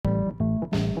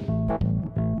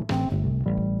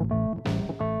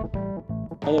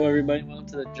Hello, everybody. Welcome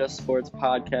to the Just Sports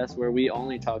podcast where we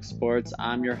only talk sports.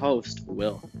 I'm your host,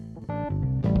 Will.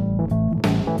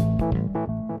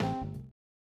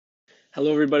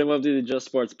 Hello, everybody. Welcome to the Just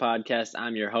Sports podcast.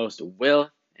 I'm your host, Will.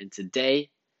 And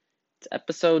today, it's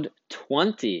episode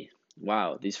 20.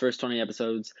 Wow, these first 20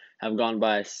 episodes have gone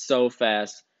by so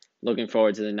fast. Looking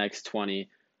forward to the next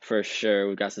 20 for sure.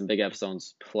 We've got some big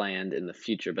episodes planned in the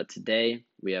future. But today,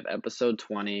 we have episode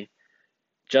 20.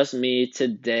 Just me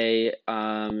today.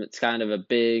 It's kind of a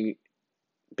big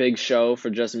show for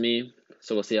just me,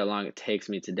 so we'll see how long it takes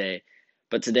me today.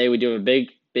 But today we do have a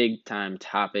big time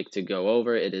topic to go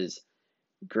over. It is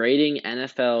grading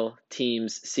NFL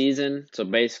teams' season. So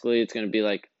basically, it's going to be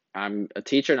like I'm a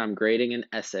teacher and I'm grading an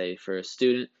essay for a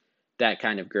student. That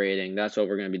kind of grading. That's what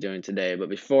we're going to be doing today. But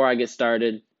before I get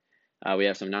started, we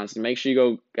have some announcements. Make sure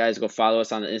you guys go follow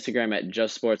us on the Instagram at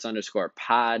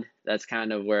justsports_pod. That's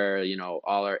kind of where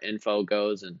all our info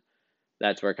goes, and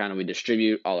that's where kind of we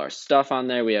distribute all our stuff on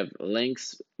there. We have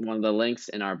links. One of the links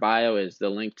in our bio is the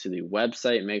link to the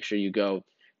website. Make sure you go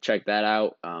check that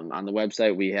out. On the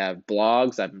website, we have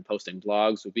blogs. I've been posting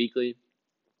blogs weekly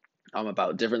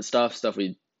about different stuff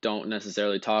we don't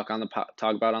necessarily talk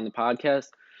about on the podcast.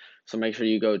 So make sure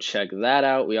you go check that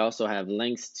out. We also have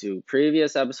links to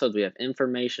previous episodes. We have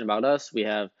information about us. We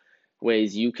have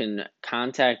ways you can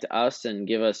contact us and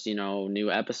give us,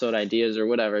 new episode ideas or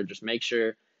whatever. Just make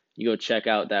sure you go check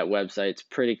out that website. It's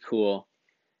pretty cool.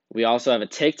 We also have a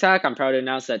TikTok. I'm proud to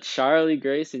announce that Charlie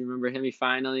Grace, you remember him, he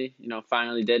finally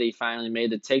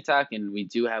made the TikTok, and we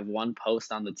do have one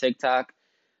post on the TikTok.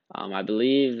 I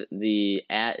believe the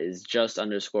 @ is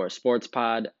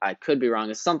just_sportspod. I could be wrong.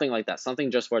 It's something like that.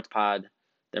 Something just sports pod.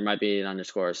 There might be an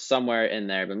underscore somewhere in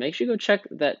there, but make sure you go check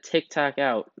that TikTok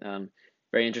out.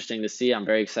 Very interesting to see. I'm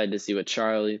very excited to see what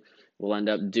Charlie will end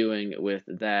up doing with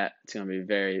that. It's going to be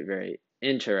very, very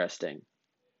interesting.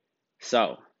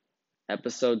 So,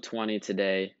 episode 20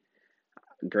 today,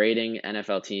 grading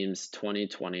NFL teams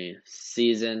 2020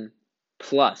 season.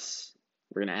 Plus,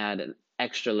 we're going to add an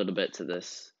extra little bit to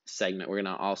this segment.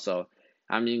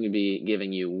 I'm going to be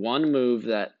giving you one move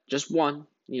just one,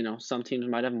 some teams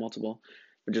might have multiple,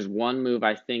 but just one move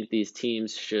I think these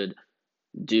teams should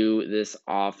do this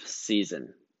off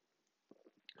season.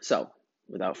 So,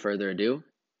 without further ado,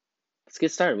 let's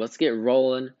get started. Let's get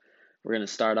rolling. We're going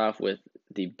to start off with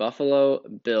the Buffalo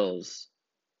Bills.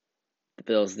 The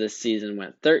Bills this season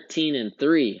went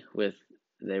 13-3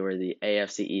 they were the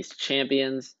AFC East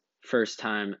champions. First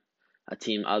time a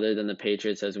team other than the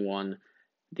Patriots has won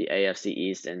the AFC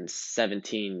East in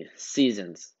 17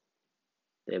 seasons.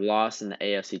 They lost in the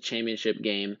AFC Championship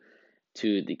game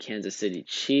to the Kansas City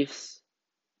Chiefs.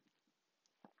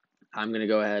 I'm going to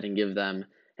go ahead and give them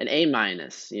an A-.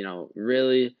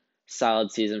 Really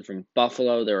solid season from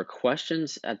Buffalo. There were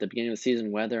questions at the beginning of the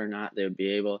season whether or not they would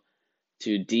be able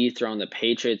to dethrone the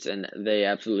Patriots, and they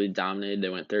absolutely dominated. They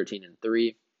went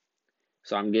 13-3.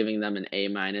 So I'm giving them an A-.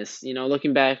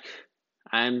 Looking back,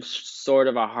 I'm sort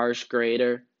of a harsh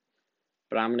grader,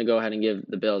 but I'm going to go ahead and give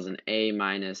the Bills an A-.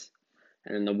 And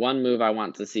then the one move I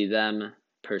want to see them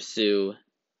pursue,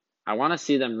 I want to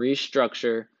see them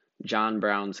restructure John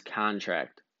Brown's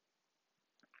contract.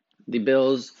 The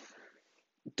Bills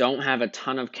don't have a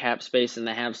ton of cap space, and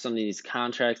they have some of these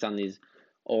contracts on these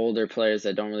older players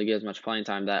that don't really get as much playing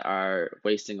time that are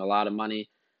wasting a lot of money.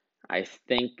 I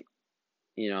think,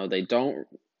 they don't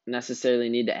necessarily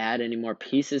need to add any more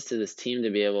pieces to this team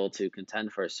to be able to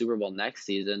contend for a Super Bowl next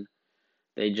season.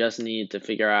 They just need to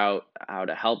figure out how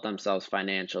to help themselves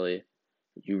financially.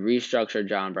 You restructure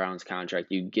John Brown's contract.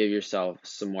 You give yourself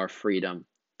some more freedom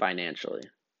financially.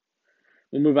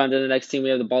 We'll move on to the next team. We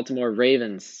have the Baltimore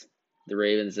Ravens. The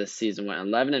Ravens this season went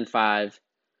 11-5.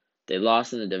 They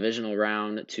lost in the divisional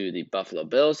round to the Buffalo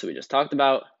Bills, who we just talked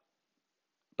about.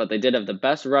 But they did have the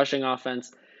best rushing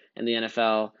offense in the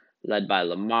NFL, led by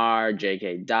Lamar,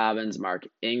 J.K. Dobbins, Mark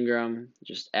Ingram,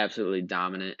 just absolutely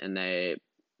dominant.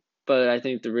 But I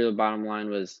think the real bottom line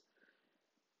was,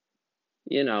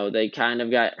 they kind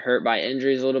of got hurt by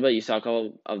injuries a little bit. You saw a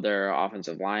couple of their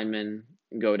offensive linemen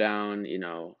go down.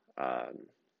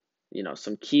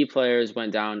 Some key players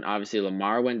went down. Obviously,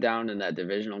 Lamar went down in that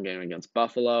divisional game against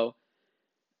Buffalo.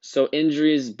 So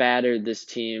injuries battered this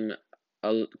team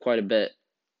quite a bit.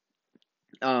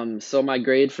 So my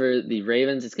grade for the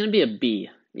Ravens, it's going to be a B.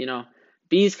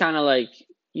 B is kind of like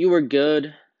you were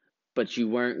good, but you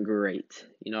weren't great.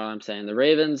 You know what I'm saying? The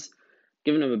Ravens,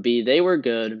 giving them a B. They were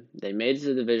good. They made it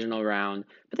to the divisional round,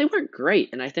 but they weren't great.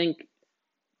 And I think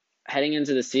heading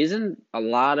into the season, a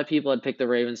lot of people had picked the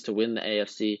Ravens to win the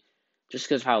AFC just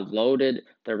because of how loaded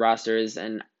their roster is.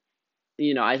 And,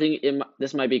 I think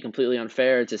this might be completely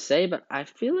unfair to say, but I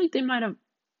feel like they might have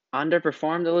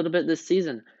underperformed a little bit this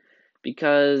season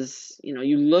because,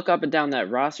 you look up and down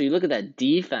that roster, you look at that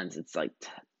defense, it's like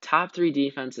top three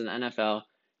defense in the NFL.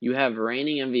 You have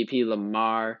reigning MVP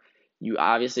Lamar. You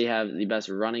obviously have the best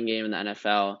running game in the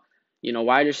NFL.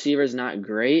 Wide receivers not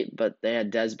great, but they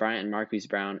had Dez Bryant and Marquise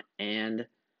Brown and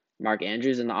Mark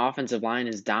Andrews, and the offensive line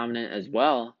is dominant as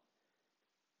well.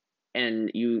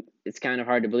 And it's kind of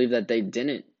hard to believe that they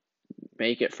didn't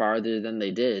make it farther than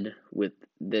they did with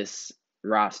this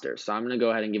roster. So I'm going to go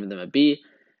ahead and give them a B.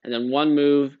 And then one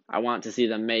move I want to see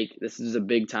them make, this is a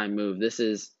big time move.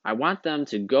 I want them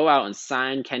to go out and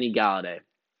sign Kenny Golladay.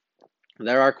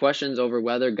 There are questions over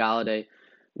whether Golladay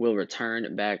will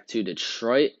return back to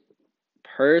Detroit.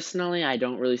 Personally, I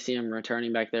don't really see him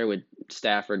returning back there with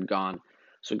Stafford gone.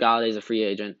 So Galladay's a free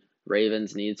agent.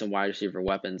 Ravens need some wide receiver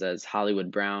weapons as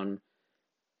Hollywood Brown,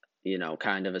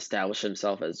 kind of established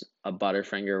himself as a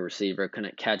butterfinger receiver.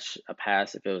 Couldn't catch a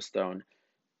pass if it was thrown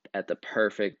at the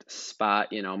perfect spot.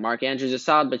 Mark Andrews is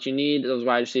solid, but you need those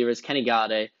wide receivers. Kenny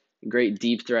Golladay, great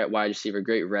deep threat wide receiver,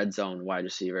 great red zone wide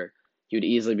receiver. He would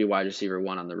easily be wide receiver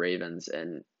 1 on the Ravens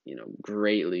and,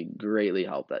 greatly, greatly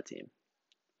help that team.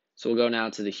 So we'll go now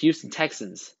to the Houston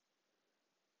Texans.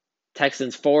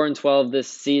 Texans 4-12 this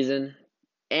season,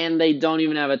 and they don't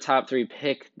even have a top 3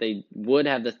 pick. They would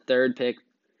have the 3rd pick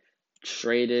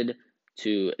traded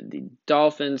to the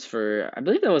Dolphins for, I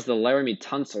believe that was the Laramie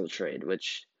Tunsil trade,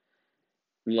 which,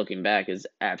 looking back, is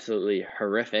absolutely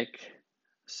horrific.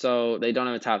 So they don't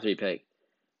have a top 3 pick.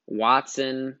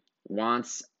 Watson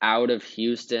wants out of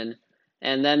Houston,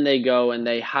 and then they go and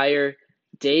they hire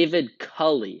David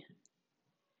Culley.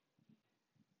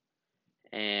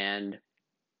 And,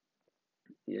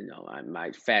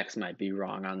 my facts might be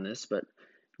wrong on this, but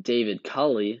David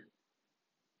Culley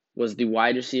was the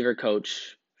wide receiver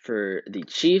coach for the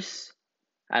Chiefs.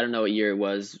 I don't know what year it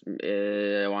was.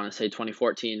 I want to say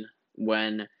 2014,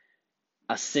 when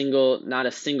not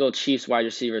a single Chiefs wide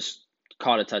receiver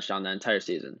caught a touchdown that entire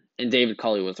season. And David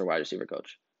Culley was their wide receiver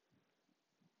coach.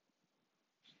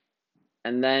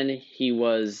 And then he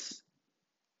was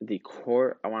it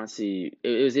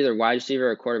was either wide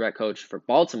receiver or quarterback coach for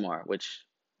Baltimore, which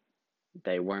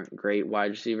they weren't great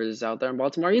wide receivers out there in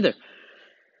Baltimore either.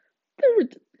 There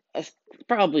were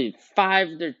probably 5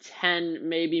 to 10,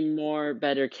 maybe more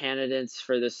better candidates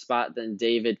for this spot than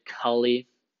David Culley.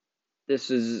 This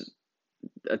is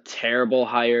a terrible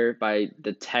hire by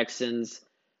the Texans.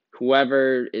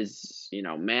 Whoever is,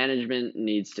 management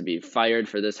needs to be fired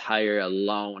for this hire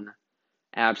alone.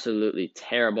 Absolutely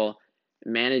terrible.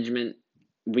 Management,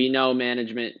 we know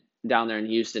management down there in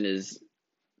Houston is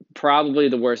probably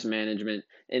the worst management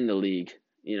in the league.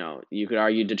 You could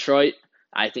argue Detroit.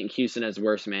 I think Houston has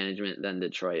worse management than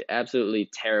Detroit. Absolutely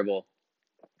terrible.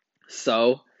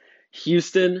 So,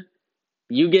 Houston,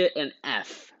 you get an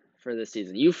F for this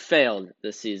season. You failed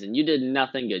this season. You did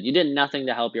nothing good. You did nothing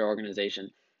to help your organization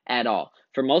at all.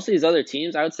 For most of these other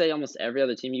teams, I would say almost every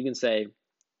other team, you can say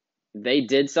they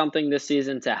did something this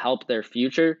season to help their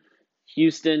future.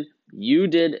 Houston, you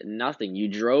did nothing. You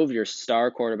drove your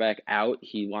star quarterback out.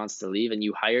 He wants to leave, and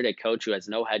you hired a coach who has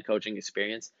no head coaching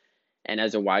experience, and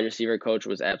as a wide receiver coach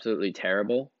was absolutely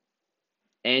terrible,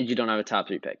 and you don't have a top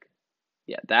 3 pick.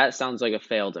 Yeah, that sounds like a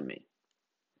fail to me.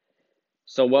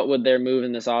 So what would their move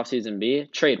in this offseason be?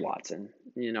 Trade Watson.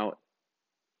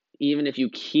 Even if you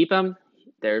keep him,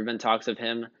 there have been talks of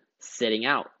him sitting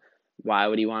out. Why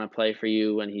would he want to play for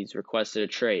you when he's requested a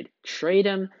trade? Trade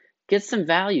him, get some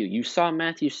value. You saw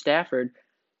Matthew Stafford.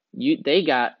 They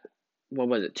got,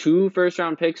 2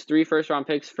 first-round picks, 3 first-round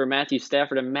picks for Matthew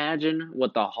Stafford. Imagine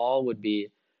what the haul would be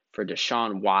for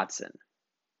Deshaun Watson.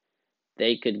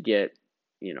 They could get,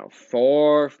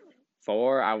 4,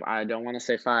 I don't want to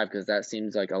say 5 because that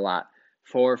seems like a lot.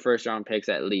 4 first-round picks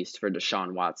at least for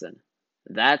Deshaun Watson.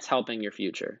 That's helping your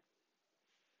future.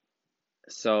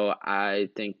 So I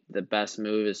think the best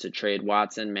move is to trade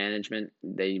Watson. Management,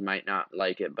 they might not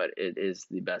like it, but it is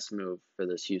the best move for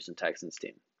this Houston Texans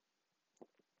team.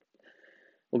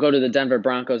 We'll go to the Denver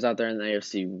Broncos out there in the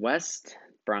AFC West.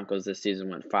 Broncos this season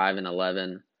went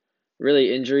 5-11.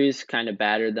 Really, injuries kind of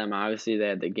battered them. Obviously, they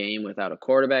had the game without a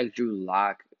quarterback. Drew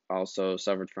Lock also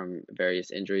suffered from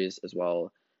various injuries, as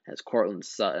well as Courtland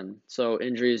Sutton. So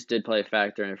injuries did play a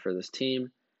factor in it for this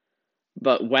team.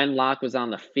 But when Lock was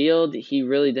on the field, he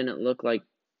really didn't look like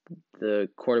the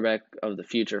quarterback of the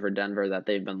future for Denver that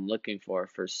they've been looking for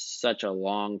such a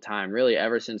long time. Really,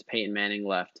 ever since Peyton Manning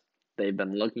left, they've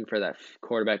been looking for that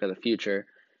quarterback of the future.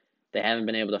 They haven't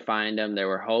been able to find him. There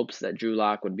were hopes that Drew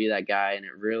Lock would be that guy, and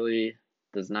it really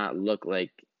does not look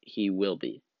like he will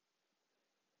be.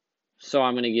 So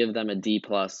I'm going to give them a D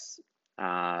plus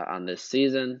on this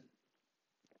season.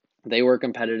 They were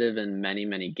competitive in many,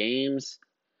 many games,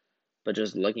 but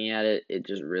just looking at it, it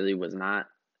just really was not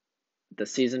the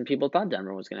season people thought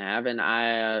Denver was going to have. And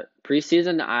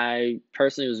preseason, I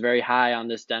personally was very high on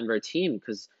this Denver team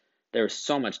because there was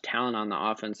so much talent on the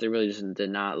offense. They really just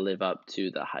did not live up to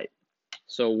the hype.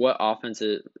 So what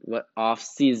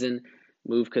off-season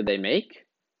move could they make?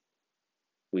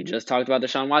 We just talked about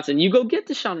Deshaun Watson. You go get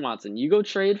Deshaun Watson. You go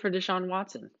trade for Deshaun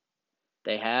Watson.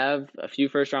 They have a few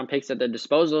first-round picks at their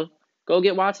disposal. Go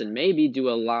get Watson. Maybe do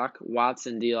a lock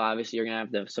Watson deal. Obviously, you're going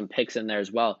to have some picks in there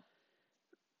as well.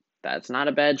 That's not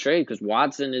a bad trade because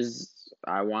Watson is,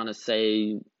 I want to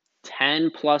say,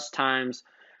 10 plus times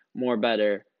more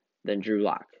better than Drew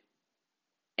Lock.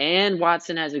 And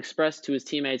Watson has expressed to his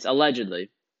teammates, allegedly,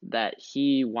 that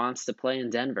he wants to play in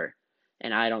Denver.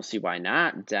 And I don't see why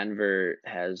not. Denver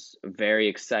has a very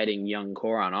exciting young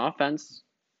core on offense.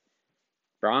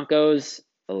 Broncos,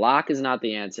 the lock is not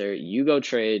the answer. You go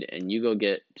trade and you go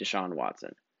get Deshaun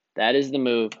Watson. That is the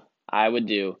move I would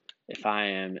do if I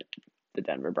am the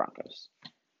Denver Broncos.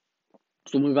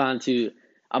 So we'll move on to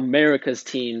America's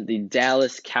team, the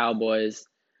Dallas Cowboys.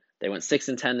 They went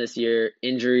 6-10 this year.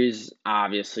 Injuries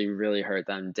obviously really hurt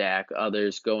them. Dak,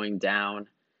 others going down.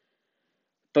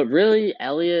 But really,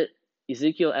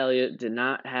 Ezekiel Elliott did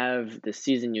not have the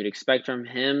season you'd expect from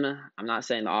him. I'm not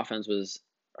saying the offense was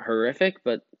horrific,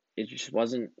 but it just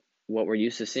wasn't what we're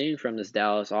used to seeing from this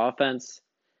Dallas offense.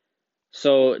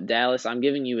 So, Dallas, I'm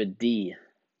giving you a D.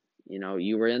 You know,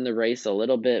 you were in the race a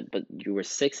little bit, but you were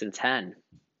 6-10.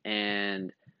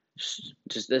 And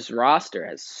just this roster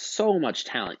has so much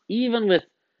talent. Even with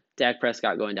Dak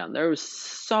Prescott going down, there was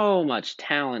so much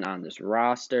talent on this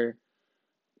roster.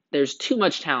 There's too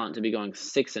much talent to be going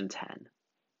 6-10.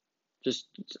 Just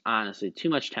honestly, too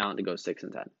much talent to go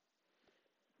 6-10.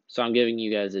 So I'm giving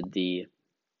you guys a D.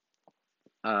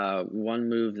 One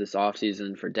move this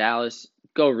offseason for Dallas,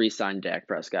 go re-sign Dak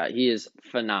Prescott. He is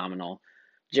phenomenal.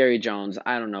 Jerry Jones,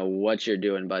 I don't know what you're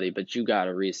doing, buddy, but you got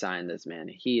to re-sign this man.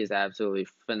 He is absolutely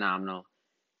phenomenal.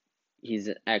 He's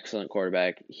an excellent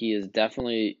quarterback. He is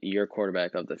definitely your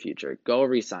quarterback of the future. Go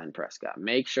re-sign Prescott.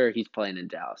 Make sure he's playing in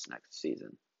Dallas next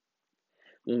season.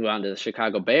 Move on to the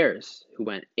Chicago Bears, who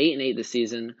went 8-8 this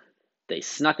season. They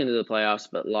snuck into the playoffs,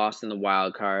 but lost in the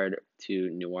wild card to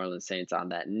New Orleans Saints on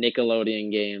that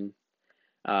Nickelodeon game.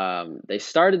 They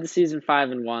started the season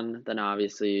 5-1, then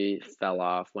obviously fell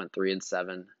off, went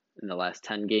 3-7 in the last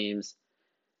 10 games.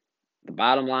 The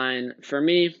bottom line, for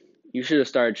me, you should have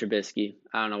started Trubisky.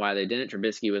 I don't know why they didn't.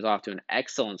 Trubisky was off to an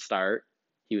excellent start.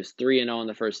 He was 3-0 in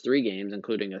the first 3 games,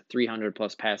 including a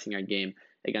 300-plus passing yard game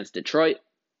against Detroit.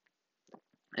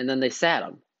 And then they sat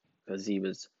him because he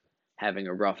was having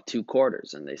a rough 2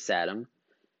 quarters, and they sat him.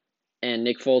 And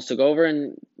Nick Foles took over,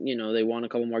 and, they won a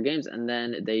couple more games, and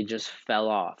then they just fell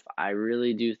off. I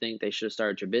really do think they should have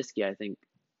started Trubisky. I think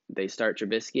they start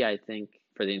Trubisky,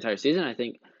 for the entire season. I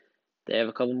think they have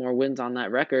a couple more wins on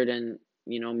that record, and,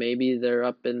 maybe they're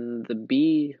up in the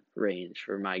B range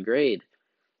for my grade.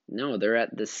 No, they're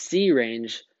at the C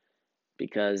range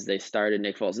because they started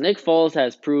Nick Foles. Nick Foles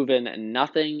has proven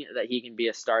nothing that he can be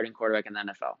a starting quarterback in the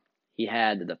NFL. He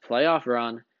had the playoff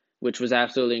run, which was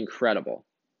absolutely incredible.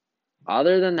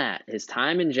 Other than that, his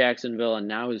time in Jacksonville and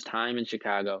now his time in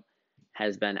Chicago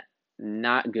has been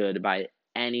not good by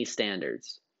any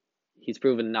standards. He's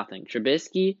proven nothing.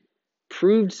 Trubisky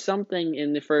proved something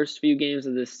in the first few games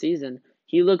of this season.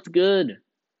 He looked good.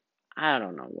 I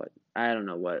don't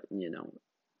know what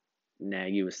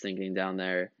Nagy was thinking down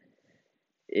there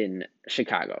in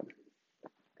Chicago.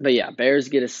 But yeah, Bears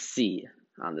get a C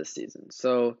on this season.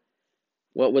 So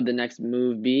what would the next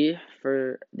move be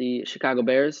for the Chicago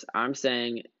Bears? I'm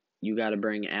saying you got to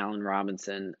bring Allen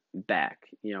Robinson back.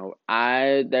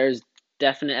 There's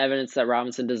definite evidence that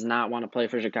Robinson does not want to play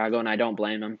for Chicago, and I don't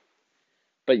blame him.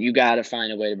 But you got to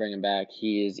find a way to bring him back.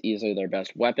 He is easily their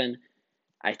best weapon.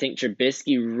 I think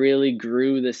Trubisky really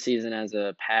grew this season as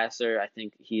a passer. I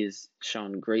think he has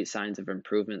shown great signs of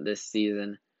improvement this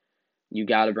season. You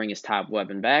got to bring his top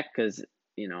weapon back because,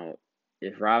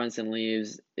 if Robinson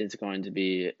leaves, it's going to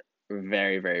be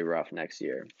very, very rough next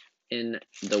year in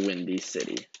the Windy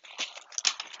City.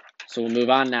 So we'll move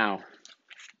on now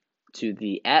to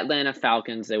the Atlanta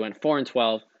Falcons. They went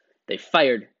 4-12. They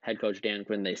fired head coach Dan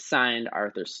Quinn. They signed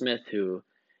Arthur Smith, who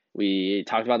we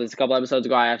talked about this a couple episodes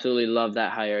ago. I absolutely love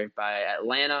that hire by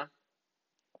Atlanta.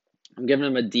 I'm giving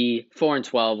them a D.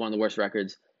 4-12, one of the worst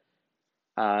records.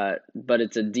 But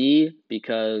it's a D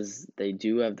because they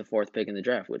do have the 4th pick in the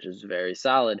draft, which is very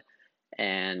solid.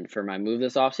 And for my move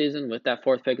this offseason, with that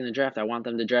 4th pick in the draft, I want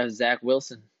them to draft Zach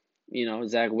Wilson.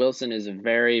 Zach Wilson is a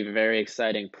very, very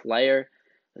exciting player.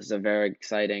 This is a very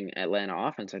exciting Atlanta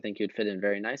offense. I think he would fit in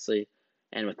very nicely.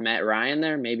 And with Matt Ryan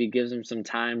there, maybe gives him some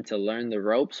time to learn the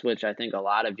ropes, which I think a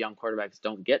lot of young quarterbacks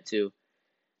don't get to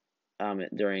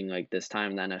during like this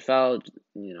time in the NFL.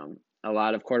 A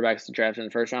lot of quarterbacks drafted in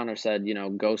the first round have said,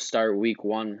 go start week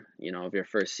one, of your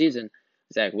first season.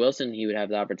 Zach Wilson, he would have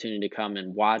the opportunity to come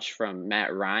and watch from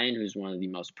Matt Ryan, who's one of the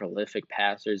most prolific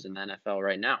passers in the NFL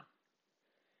right now.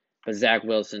 But Zach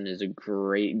Wilson is a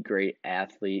great, great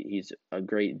athlete. He's a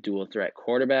great dual threat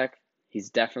quarterback.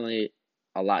 He's definitely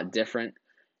a lot different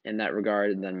in that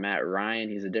regard than Matt Ryan.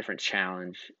 He's a different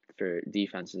challenge for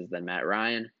defenses than Matt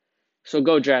Ryan. So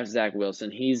go draft Zach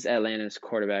Wilson. He's Atlanta's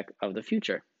quarterback of the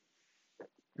future.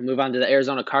 We'll move on to the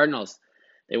Arizona Cardinals.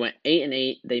 They went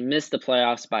 8-8. They missed the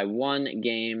playoffs by one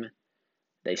game.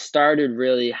 They started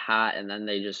really hot and then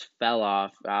they just fell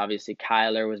off. Obviously,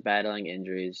 Kyler was battling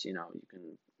injuries. You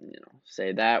can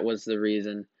say that was the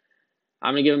reason.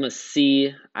 I'm going to give him a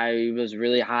C. I was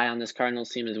really high on this Cardinals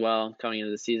team as well coming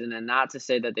into the season. And not to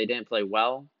say that they didn't play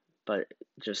well, but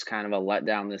just kind of a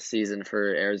letdown this season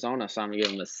for Arizona. So I'm going to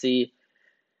give them a C.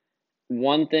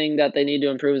 One thing that they need to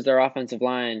improve is their offensive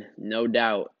line, no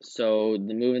doubt. So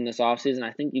the move in this offseason,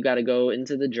 I think you got to go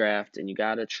into the draft and you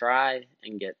got to try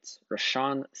and get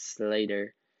Rashawn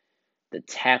Slater, the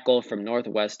tackle from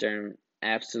Northwestern,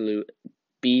 absolute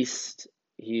beast.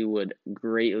 He would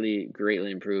greatly,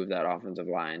 greatly improve that offensive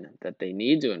line that they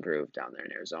need to improve down there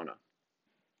in Arizona.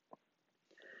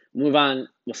 Move on.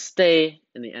 We'll stay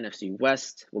in the NFC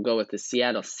West. We'll go with the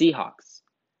Seattle Seahawks.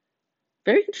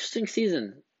 Very interesting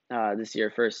season this year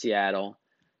for Seattle.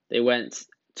 They went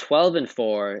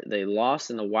 12-4. They lost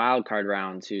in the wild card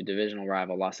round to divisional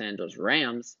rival Los Angeles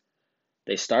Rams.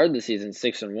 They started the season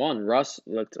 6-1. Russ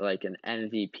looked like an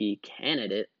MVP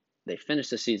candidate. They finished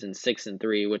the season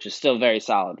 6-3, which is still very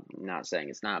solid. I'm not saying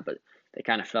it's not, but they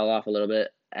kind of fell off a little bit,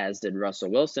 as did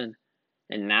Russell Wilson.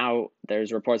 And now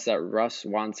there's reports that Russ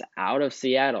wants out of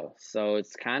Seattle. So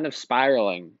it's kind of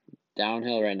spiraling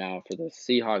downhill right now for the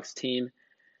Seahawks team.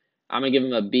 I'm going to give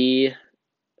them a B.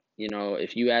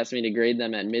 If you asked me to grade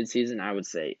them at midseason, I would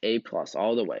say A+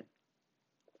 all the way.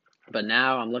 But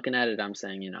now I'm looking at it, I'm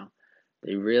saying,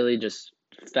 they really just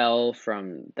fell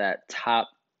from that top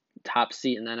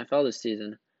seat in the NFL this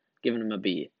season, giving them a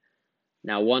B.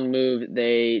 Now, one move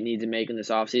they need to make in this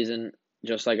offseason,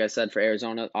 just like I said for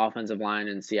Arizona, offensive line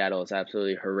in Seattle is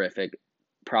absolutely horrific,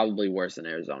 probably worse than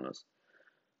Arizona's.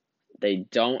 They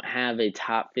don't have a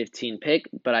top 15 pick,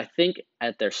 but I think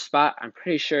at their spot, I'm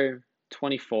pretty sure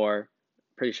 24,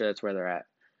 pretty sure that's where they're at.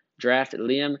 Draft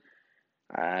Liam,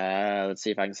 let's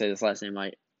see if I can say this last name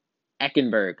right,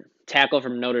 Eckenberg, tackle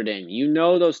from Notre Dame.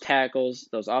 Those tackles,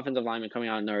 those offensive linemen coming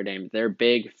out of Notre Dame, they're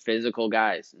big, physical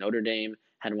guys. Notre Dame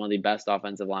had one of the best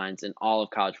offensive lines in all of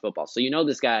college football. So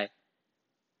this guy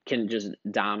can just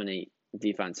dominate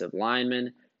defensive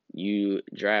linemen. You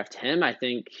draft him, I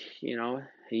think,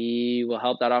 he will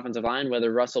help that offensive line.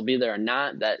 Whether Russ will be there or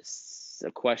not, that's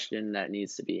a question that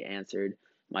needs to be answered.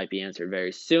 Might be answered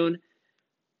very soon.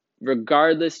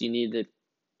 Regardless, you need to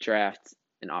draft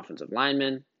an offensive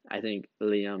lineman. I think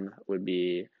Liam would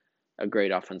be a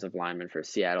great offensive lineman for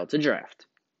Seattle to draft.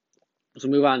 So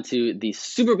move on to the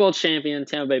Super Bowl champion,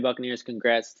 Tampa Bay Buccaneers.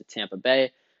 Congrats to Tampa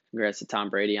Bay. Congrats to Tom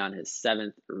Brady on his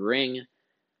 7th ring.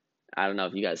 I don't know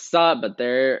if you guys saw it, but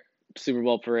their Super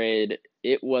Bowl parade,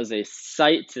 it was a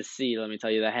sight to see. Let me tell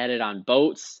you, they had it on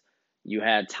boats. You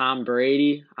had Tom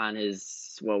Brady on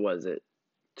his,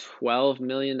 $12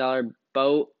 million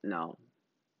boat? No,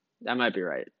 that might be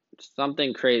right.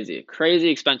 Something crazy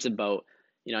expensive boat.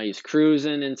 He's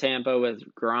cruising in Tampa with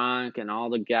Gronk and all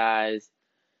the guys.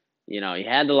 He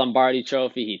had the Lombardi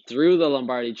Trophy. He threw the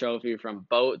Lombardi Trophy from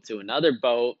boat to another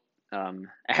boat.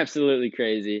 Absolutely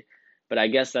crazy. But I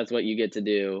guess that's what you get to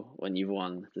do when you've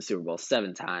won the Super Bowl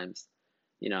 7 times.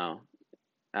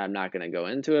 I'm not going to go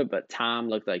into it, but Tom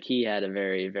looked like he had a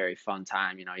very, very fun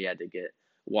time. He had to get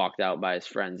walked out by his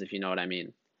friends, if you know what I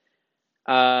mean.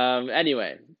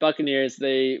 Anyway, Buccaneers,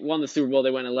 they won the Super Bowl.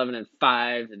 They went 11-5.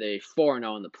 They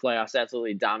 4-0 in the playoffs.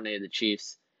 Absolutely dominated the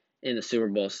Chiefs in the Super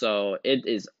Bowl. So it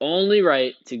is only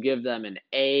right to give them an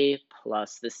A+.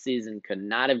 This season could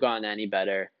not have gone any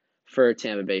better for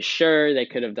Tampa Bay. Sure, they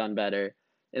could have done better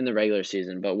in the regular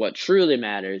season, but what truly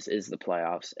matters is the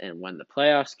playoffs. And when the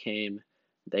playoffs came,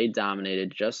 they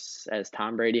dominated just as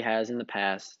Tom Brady has in the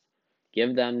past.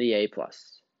 Give them the A+.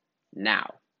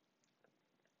 Now,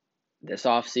 this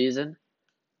offseason,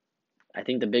 I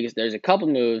think there's a couple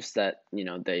moves that,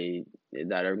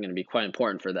 that are going to be quite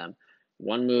important for them.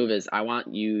 One move is I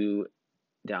want you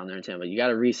down there in Tampa. You got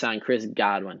to re-sign Chris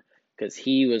Godwin because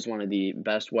he was one of the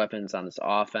best weapons on this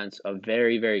offense, a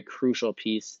very, very crucial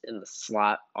piece in the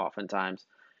slot oftentimes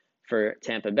for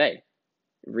Tampa Bay.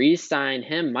 Re-sign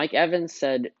him. Mike Evans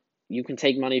said you can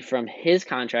take money from his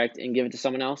contract and give it to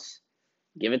someone else.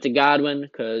 Give it to Godwin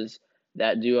because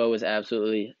that duo was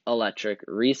absolutely electric.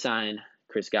 Re-sign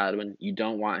Chris Godwin. You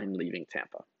don't want him leaving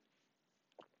Tampa.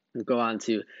 We'll go on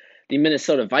to the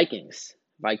Minnesota Vikings.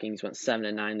 Vikings went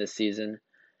 7-9 this season.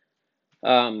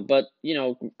 But,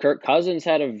 Kirk Cousins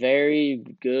had a very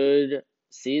good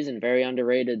season, very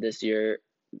underrated this year.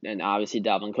 And obviously,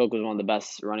 Dalvin Cook was one of the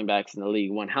best running backs in the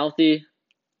league when healthy.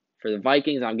 For the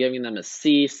Vikings, I'm giving them a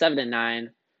C, 7-9.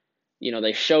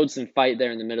 They showed some fight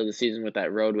there in the middle of the season with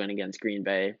that road win against Green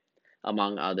Bay,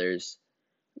 among others.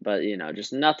 But,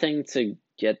 just nothing to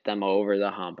get them over the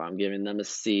hump. I'm giving them a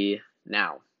C.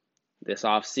 Now, this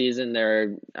offseason,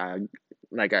 there are,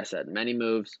 like I said, many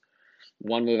moves.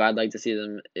 One move I'd like to see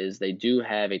them is they do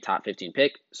have a top 15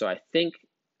 pick. So I think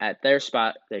at their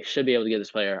spot, they should be able to get this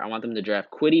player. I want them to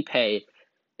draft Kwity Paye,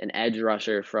 an edge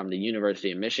rusher from the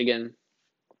University of Michigan.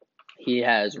 He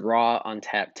has raw,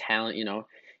 untapped talent.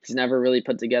 He's never really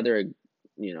put together a,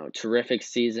 terrific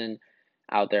season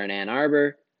out there in Ann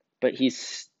Arbor, but he's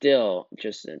still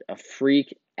just a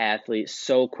freak athlete,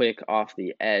 so quick off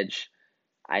the edge.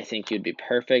 I think he'd be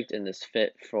perfect in this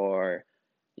fit for,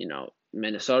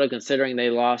 Minnesota, considering they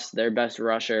lost their best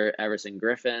rusher, Everson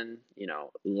Griffin.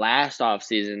 Last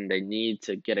offseason, they need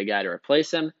to get a guy to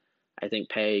replace him. I think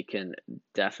Paye can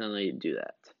definitely do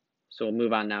that. So we'll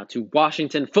move on now to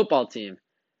Washington football team.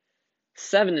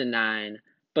 7-9,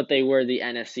 but they were the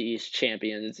NFC East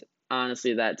champions.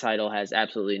 Honestly, that title has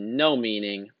absolutely no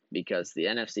meaning because the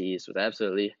NFC East was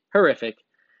absolutely horrific.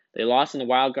 They lost in the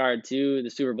wild card to the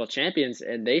Super Bowl champions,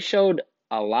 and they showed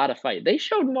a lot of fight. They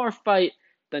showed more fight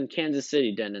than Kansas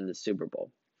City did in the Super Bowl,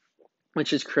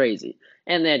 which is crazy.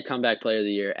 And they had comeback player of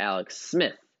the year, Alex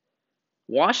Smith.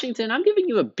 Washington, I'm giving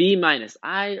you a B-.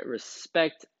 I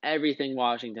respect everything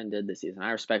Washington did this season.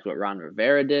 I respect what Ron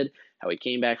Rivera did, how he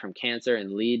came back from cancer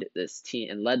and led this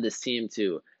team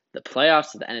to the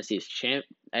playoffs, to the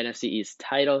NFC East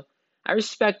title. I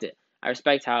respect it. I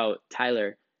respect how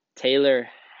Taylor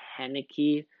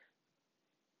Heinicke,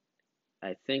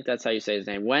 I think that's how you say his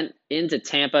name, went into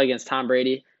Tampa against Tom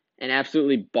Brady and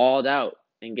absolutely balled out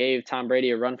and gave Tom Brady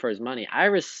a run for his money. I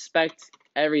respect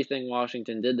everything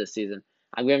Washington did this season.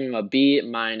 I'm giving him a B-,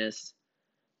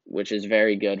 which is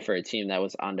very good for a team that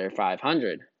was under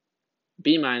 500.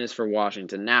 B- for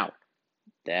Washington. Now,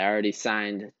 they already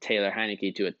signed Taylor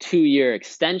Heinicke to a 2-year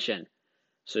extension.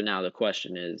 So now the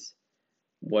question is,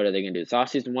 what are they going to do? This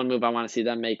offseason, one move I want to see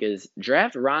them make is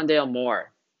draft Rondale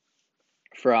Moore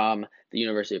from the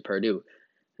University of Purdue.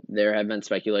 There have been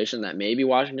speculation that maybe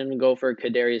Washington will go for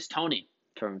Kadarius Toney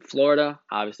from Florida.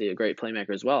 Obviously, a great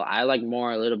playmaker as well. I like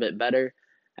Moore a little bit better.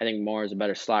 I think Moore is a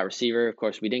better slot receiver. Of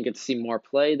course, we didn't get to see Moore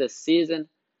play this season,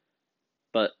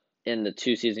 but in the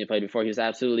 2 seasons he played before, he was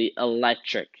absolutely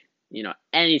electric.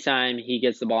 Anytime he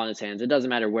gets the ball in his hands, it doesn't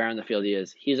matter where on the field he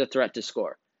is, he's a threat to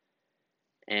score.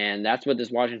 And that's what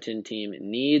this Washington team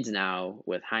needs now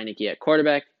with Heinicke at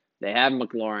quarterback. They have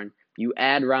McLaurin. You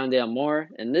add Rondale Moore,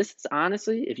 and this is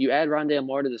honestly, if you add Rondale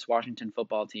Moore to this Washington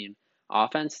football team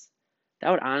offense, that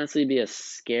would honestly be a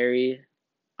scary,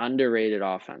 underrated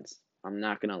offense. I'm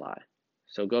not going to lie.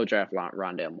 So go draft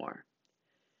Rondale Moore.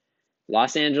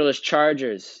 Los Angeles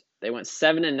Chargers, they went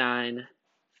 7-9,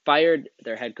 fired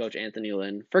their head coach Anthony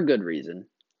Lynn for good reason.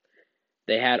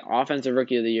 They had Offensive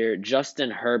Rookie of the Year, Justin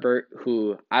Herbert,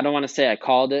 who I don't want to say I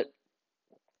called it,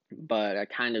 but I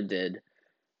kind of did.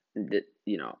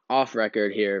 Off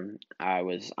record here, I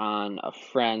was on a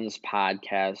friend's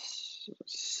podcast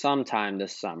sometime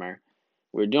this summer.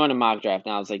 We were doing a mock draft,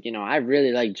 and I was like, I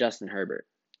really like Justin Herbert.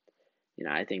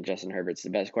 I think Justin Herbert's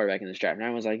the best quarterback in this draft. And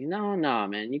everyone's like, no,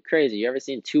 man, you crazy. You ever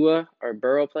seen Tua or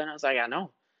Burrow play? And I was like, I know.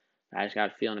 I just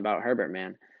got a feeling about Herbert,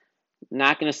 man.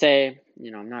 Not going to say,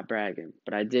 I'm not bragging,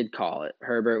 but I did call it.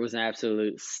 Herbert was an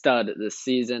absolute stud this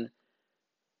season.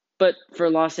 But for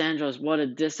Los Angeles, what a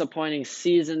disappointing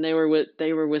season. They were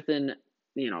within,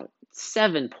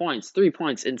 7 points, 3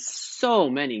 points in so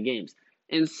many games.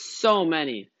 In so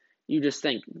many. You just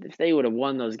think if they would have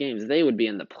won those games, they would be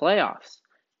in the playoffs.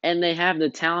 And they have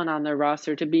the talent on their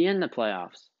roster to be in the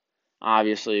playoffs.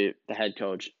 Obviously, the head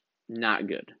coach, not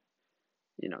good.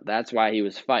 That's why he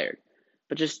was fired.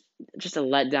 But just a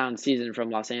letdown season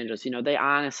from Los Angeles. They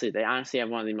honestly have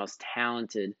one of the most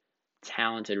talented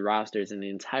rosters in the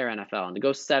entire NFL. And to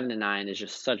go 7-9 is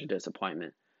just such a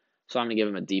disappointment. So I'm going to give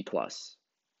him a D+.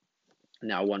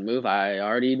 Now, one move, I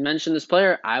already mentioned this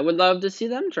player. I would love to see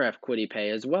them draft Kwity Paye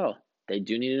as well. They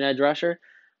do need an edge rusher.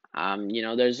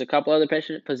 There's a couple other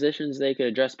positions they could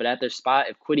address, but at their spot,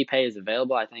 if Kwity Paye is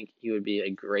available, I think he would be a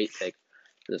great pick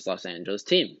for this Los Angeles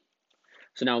team.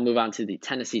 So now we'll move on to the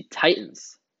Tennessee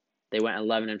Titans. They went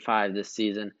 11-5 this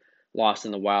season, lost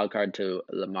in the wild card to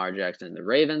Lamar Jackson and the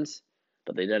Ravens,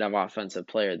 but they did have Offensive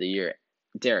Player of the Year,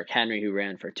 Derrick Henry, who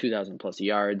ran for 2,000 plus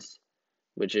yards,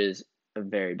 which is a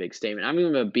very big statement. I'm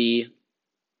giving him a B.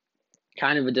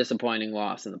 Kind of a disappointing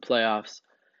loss in the playoffs.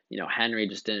 Henry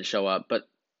just didn't show up, but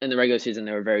in the regular season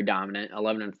they were very dominant,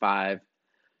 11-5.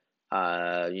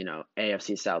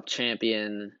 AFC South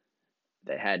champion.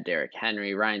 They had Derrick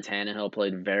Henry. Ryan Tannehill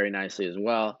played very nicely as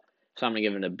well. So I'm going to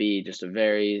give it a B. Just a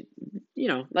very,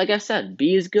 like I said,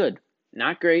 B is good.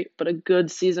 Not great, but a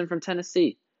good season from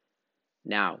Tennessee.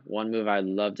 Now, one move I'd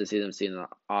love to see them see in the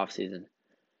offseason.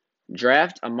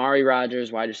 Draft Amari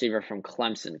Rodgers, wide receiver from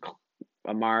Clemson.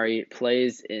 Amari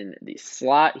plays in the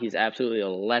slot. He's absolutely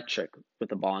electric with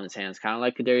the ball in his hands. Kind of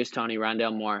like Kadarius Toney,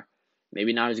 Rondale Moore.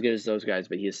 Maybe not as good as those guys,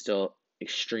 but he is still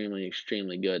extremely,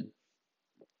 extremely good.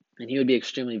 And he would be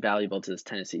extremely valuable to this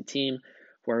Tennessee team,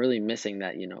 who are really missing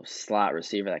that, slot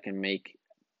receiver that can make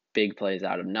big plays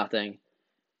out of nothing.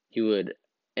 He would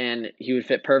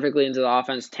fit perfectly into the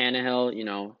offense.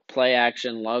 Tannehill, play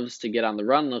action, loves to get on the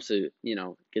run, loves to,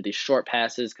 get these short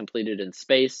passes completed in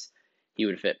space. He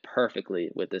would fit perfectly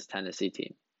with this Tennessee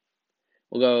team.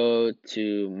 We'll go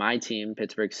to my team,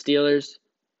 Pittsburgh Steelers.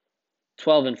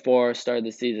 12-4, started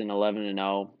the season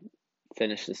 11-0,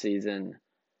 finished the season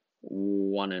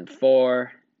 1-4,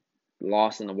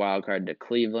 lost in the wild card to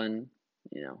Cleveland.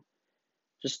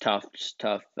 Just tough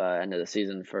end of the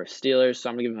season for Steelers. So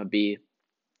I'm gonna give them a B.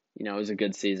 It was a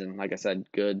good season. Like I said,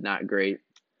 good, not great.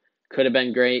 Could have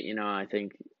been great. I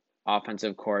think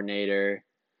offensive coordinator,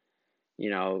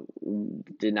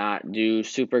 did not do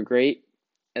super great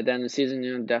at the end of the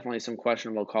season. Definitely some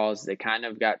questionable calls. They kind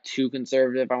of got too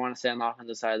conservative, I want to say, on the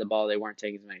offensive side of the ball. They weren't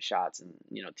taking as many shots, and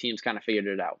teams kind of figured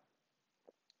it out.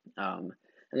 And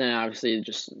then obviously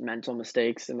just mental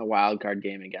mistakes in the wild card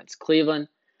game against Cleveland.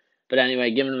 But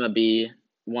anyway, giving them a B.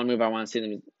 One move I want to see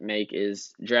them make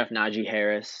is draft Najee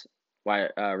Harris,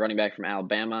 running back from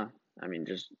Alabama. I mean,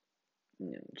 just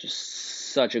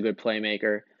such a good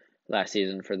playmaker last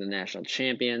season for the national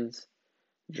champions.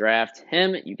 Draft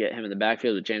him. You get him in the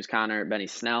backfield with James Conner, Benny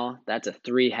Snell. That's a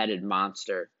three-headed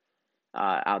monster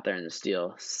out there in the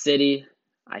Steel City.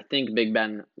 I think Big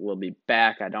Ben will be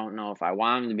back. I don't know if I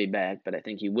want him to be back, but I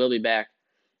think he will be back.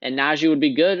 And Najee would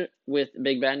be good with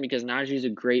Big Ben because Najee is a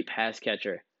great pass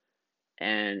catcher.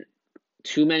 And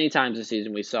too many times this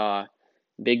season we saw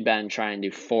Big Ben trying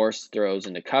to force throws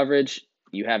into coverage.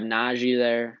 You have Najee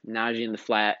there, Najee in the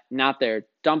flat, not there.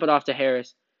 Dump it off to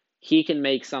Harris. He can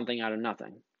make something out of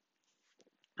nothing.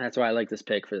 That's why I like this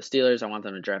pick for the Steelers. I want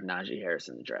them to draft Najee Harris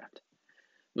in the draft.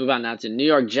 Move on now to New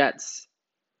York Jets.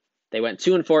 They went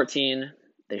 2-14.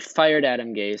 They fired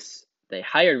Adam Gase. They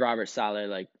hired Robert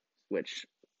Saleh, which,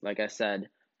 like I said,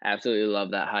 absolutely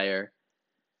love that hire.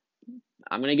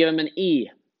 I'm going to give him an E.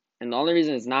 And the only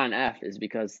reason it's not an F is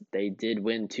because they did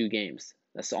win 2 games.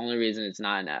 That's the only reason it's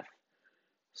not an F.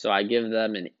 So I give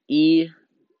them an E.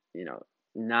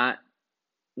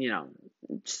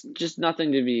 Just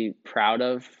nothing to be proud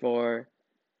of for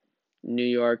New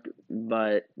York,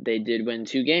 but they did win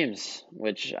 2 games,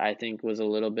 which I think was a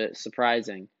little bit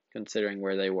surprising considering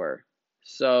where they were.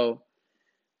 So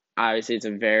obviously it's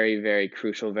a very, very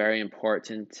crucial, very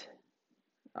important,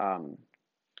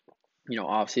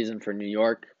 offseason for New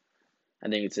York. I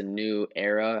think it's a new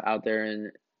era out there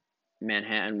in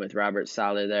Manhattan with Robert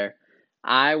Saleh there.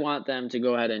 I want them to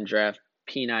go ahead and draft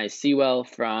Penei Sewell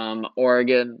from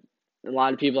Oregon. A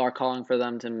lot of people are calling for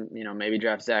them to, maybe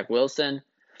draft Zach Wilson.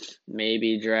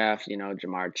 Maybe draft,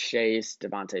 Jamar Chase,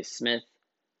 Devontae Smith.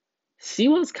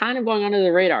 Sewell's kind of going under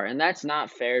the radar, and that's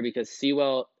not fair because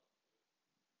Sewell,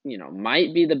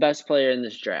 might be the best player in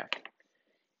this draft.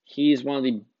 He's one of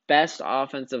the best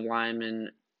offensive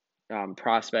lineman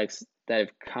prospects that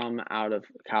have come out of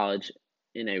college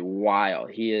in a while.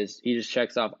 He just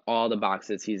checks off all the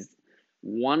boxes. He's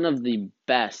one of the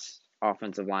best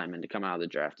offensive linemen to come out of the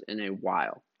draft in a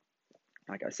while.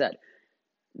 Like I said,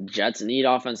 Jets need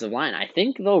offensive line. I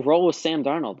think they'll roll with Sam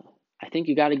Darnold. I think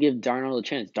you got to give Darnold a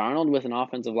chance. Darnold with an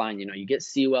offensive line, you get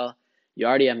Sewell. You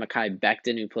already have Mekhi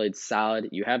Becton who played solid.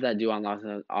 You have that duo on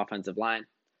the offensive line.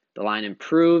 The line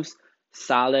improves.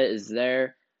 Saleh is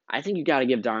there. I think you got to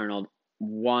give Darnold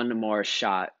one more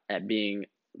shot at being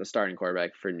the starting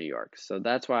quarterback for New York. So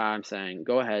that's why I'm saying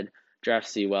go ahead, draft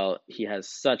Sewell. He has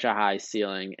such a high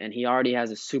ceiling, and he already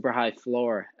has a super high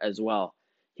floor as well.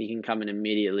 He can come in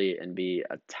immediately and be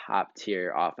a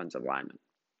top-tier offensive lineman.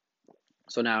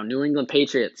 So now, New England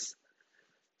Patriots.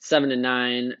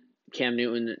 7-9, Cam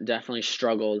Newton definitely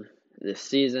struggled this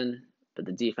season, but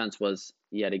the defense was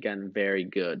yet again very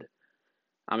good.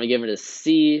 I'm going to give it a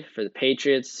C for the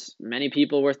Patriots. Many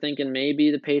people were thinking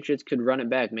maybe the Patriots could run it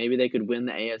back. Maybe they could win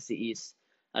the AFC East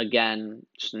again.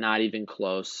 Just not even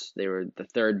close. They were the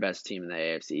third best team in the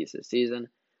AFC East this season.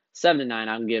 7-9,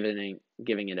 I'm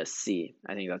giving it a C.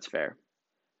 I think that's fair.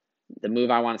 The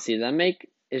move I want to see them make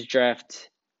is draft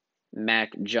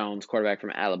Mac Jones, quarterback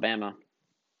from Alabama.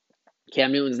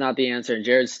 Cam Newton's not the answer, and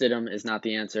Jarrett Stidham is not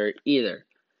the answer either.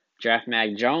 Draft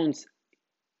Mac Jones,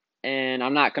 and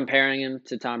I'm not comparing him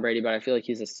to Tom Brady, but I feel like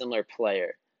he's a similar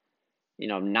player.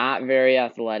 Not very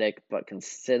athletic, but can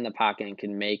sit in the pocket and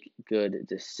can make good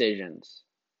decisions.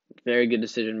 Very good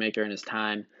decision maker in his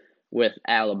time with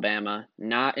Alabama.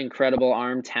 Not incredible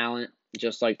arm talent,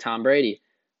 just like Tom Brady.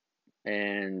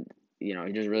 And, he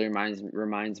just really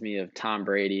reminds me of Tom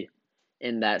Brady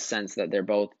in that sense that they're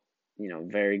both,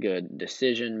 very good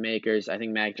decision makers. I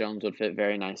think Mac Jones would fit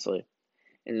very nicely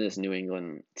in this New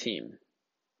England team.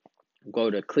 Go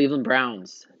to Cleveland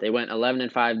Browns. They went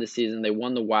 11-5 this season. They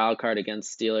won the wild card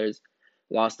against Steelers,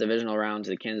 lost divisional round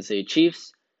to the Kansas City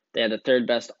Chiefs. They had the third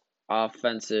best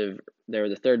offensive. They were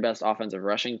the third best offensive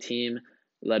rushing team,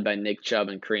 led by Nick Chubb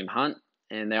and Kareem Hunt.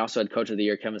 And they also had Coach of the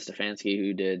Year Kevin Stefanski,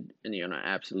 who did an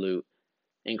absolute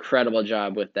incredible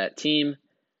job with that team.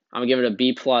 I'm gonna give it a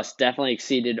B plus. Definitely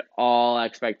exceeded all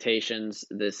expectations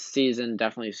this season.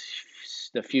 Definitely,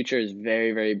 the future is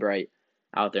very, very bright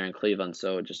out there in Cleveland.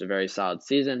 So just a very solid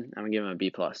season. I'm gonna give them a B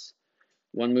plus.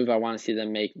 One move I want to see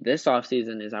them make this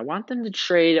offseason is I want them to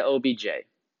trade OBJ.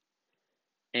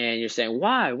 And you're saying,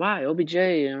 why? OBJ,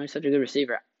 he's such a good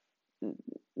receiver.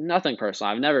 Nothing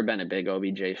personal. I've never been a big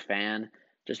OBJ fan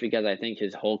just because I think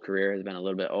his whole career has been a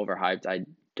little bit overhyped. I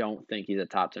don't think he's a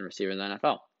top 10 receiver in the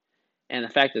NFL. And the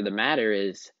fact of the matter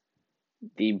is,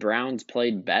 the Browns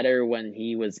played better when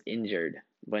he was injured.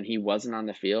 When he wasn't on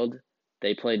the field,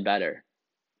 they played better.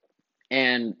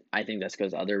 And I think that's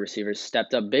because other receivers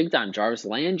stepped up big time. Jarvis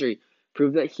Landry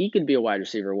proved that he could be a wide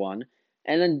receiver one.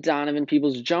 And then Donovan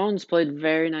Peoples-Jones played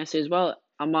very nicely as well,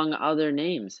 among other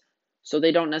names. So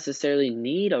they don't necessarily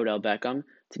need Odell Beckham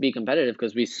to be competitive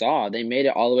because we saw they made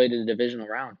it all the way to the divisional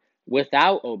round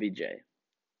without OBJ.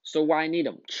 So why need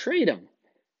him? Trade him.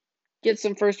 Get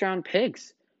some first-round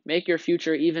picks. Make your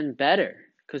future even better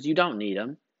because you don't need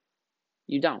him.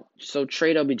 You don't. So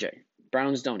trade OBJ.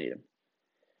 Browns don't need him.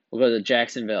 We'll go to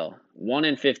Jacksonville.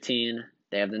 1-15.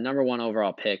 They have the number 1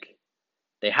 overall pick.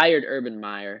 They hired Urban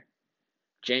Meyer.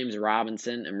 James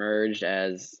Robinson emerged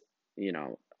as,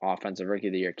 Offensive Rookie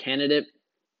of the Year candidate.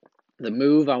 The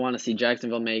move I want to see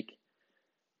Jacksonville make.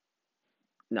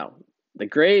 No. The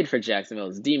grade for Jacksonville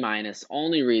is D-.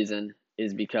 Only reason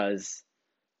is because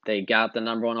they got the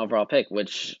number 1 overall pick,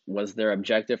 which was their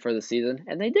objective for the season,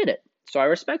 and they did it. So I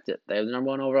respect it. They have the number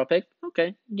 1 overall pick.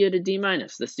 Okay, get a D-.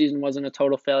 This season wasn't a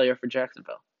total failure for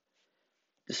Jacksonville,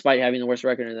 despite having the worst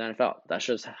record in the NFL. That's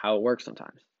just how it works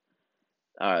sometimes.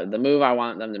 The move I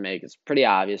want them to make is pretty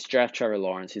obvious. Draft Trevor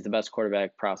Lawrence. He's the best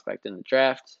quarterback prospect in the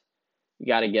draft. You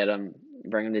got to get him.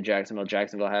 Bring him to Jacksonville.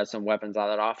 Jacksonville has some weapons on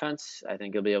that offense. I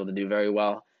think he'll be able to do very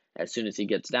well as soon as he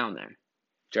gets down there.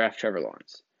 Draft Trevor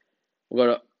Lawrence. We'll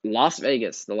go to Las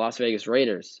Vegas, the Las Vegas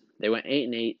Raiders. They went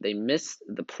 8-8. They missed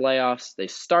the playoffs. They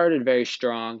started very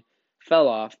strong, fell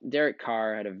off. Derek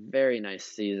Carr had a very nice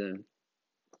season.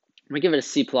 I'm gonna give it a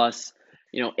C plus.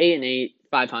 8-8,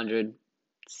 500,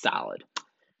 solid.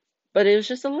 But it was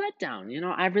just a letdown.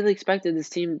 I really expected this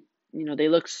team. They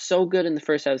looked so good in the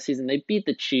first half of the season. They beat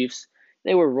the Chiefs.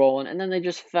 They were rolling, and then they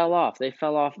just fell off. They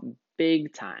fell off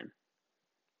big time.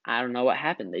 I don't know what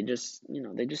happened. They just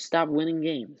stopped winning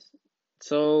games.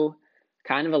 So,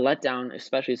 kind of a letdown,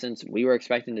 especially since we were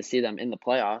expecting to see them in the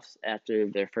playoffs after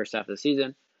their first half of the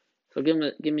season. So,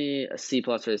 give me a C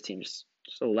plus for this team. Just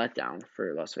a letdown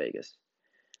for Las Vegas.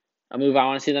 A move I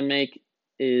want to see them make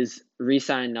is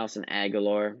re-sign Nelson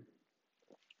Agholor.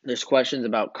 There's questions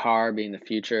about Carr being the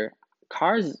future.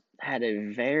 Carr's had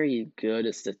a very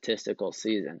good statistical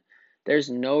season.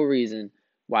 There's no reason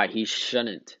why he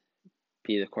shouldn't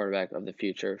be the quarterback of the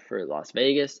future for Las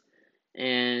Vegas.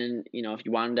 And, if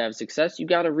you want him to have success, you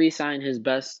got to re-sign his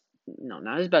best,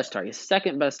 not his best target, his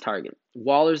second best target.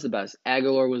 Waller's the best.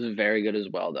 Agholor was very good as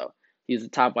well, though. He's the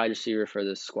top wide receiver for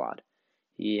this squad.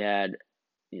 He had,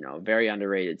 a very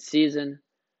underrated season.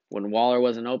 When Waller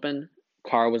wasn't open,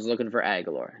 Carr was looking for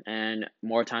Agholor. And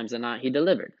more times than not, he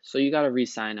delivered. So you got to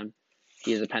re-sign him.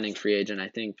 He is a pending free agent. I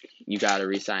think you got to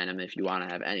re-sign him if you want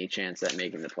to have any chance at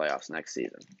making the playoffs next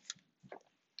season.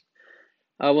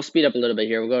 We'll speed up a little bit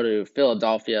here. We'll go to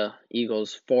Philadelphia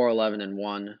Eagles,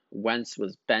 4-11-1. Wentz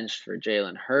was benched for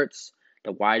Jalen Hurts.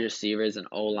 The wide receivers and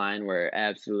O-line were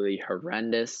absolutely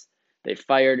horrendous. They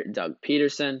fired Doug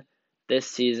Peterson. This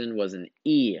season was an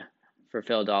E for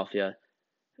Philadelphia.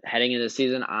 Heading into the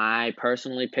season, I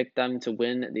personally picked them to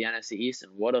win the NFC East,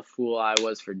 and what a fool I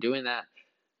was for doing that.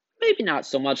 Maybe not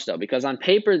so much, though, because on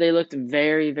paper, they looked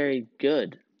very, very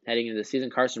good heading into the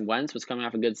season. Carson Wentz was coming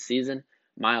off a good season.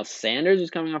 Miles Sanders was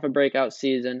coming off a breakout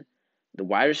season. The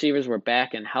wide receivers were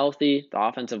back and healthy. The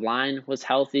offensive line was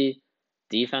healthy.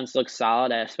 Defense looked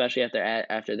solid, especially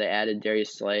after they added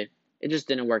Darius Slay. It just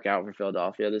didn't work out for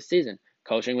Philadelphia this season.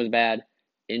 Coaching was bad.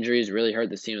 Injuries really hurt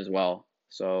this team as well.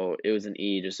 So it was an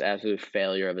E, just absolute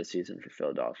failure of a season for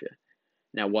Philadelphia.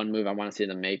 Now, one move I want to see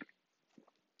them make.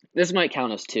 This might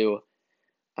count as two.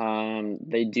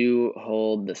 They do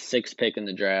hold the 6th pick in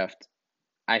the draft.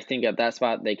 I think at that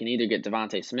spot they can either get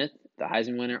Devontae Smith, the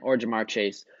Heisman winner, or Jamar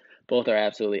Chase. Both are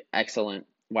absolutely excellent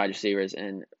wide receivers.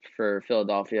 And for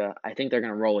Philadelphia, I think they're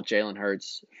going to roll with Jalen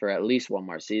Hurts for at least one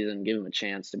more season, give him a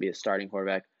chance to be a starting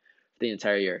quarterback for the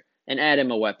entire year, and add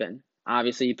him a weapon.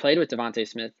 Obviously, he played with Devontae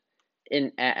Smith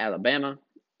at Alabama,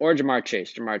 or Jamar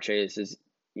Chase. Jamar Chase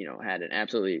had an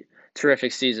absolutely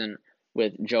terrific season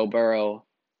with Joe Burrow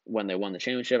when they won the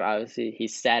championship. Obviously, he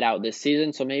sat out this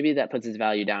season, so maybe that puts his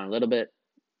value down a little bit.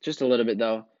 Just a little bit,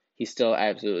 though. He's still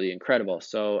absolutely incredible.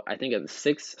 So I think at the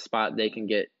 6th spot, they can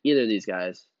get either of these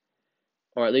guys,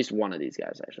 or at least one of these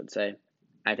guys, I should say.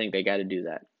 I think they got to do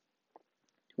that.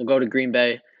 We'll go to Green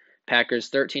Bay.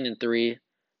 Packers 13-3.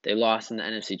 They lost in the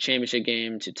NFC Championship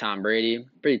game to Tom Brady.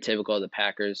 Pretty typical of the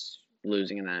Packers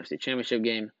losing in the NFC Championship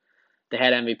game. They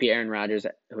had MVP Aaron Rodgers,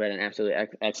 who had an absolutely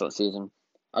excellent season.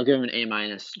 I'll give him an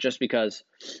A- just because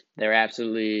they're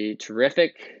absolutely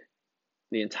terrific.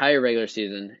 The entire regular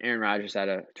season, Aaron Rodgers had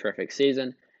a terrific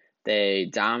season. They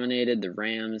dominated the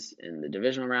Rams in the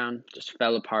divisional round, just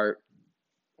fell apart.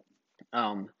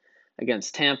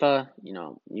 Against Tampa,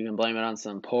 you can blame it on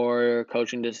some poor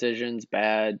coaching decisions,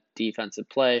 bad defensive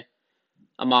play,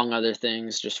 among other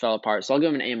things, just fell apart. So I'll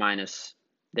give them an A-.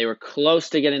 They were close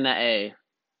to getting that A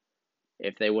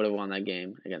if they would have won that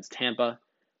game against Tampa,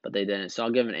 but they didn't. So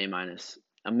I'll give them an A-.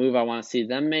 A move I want to see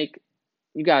them make,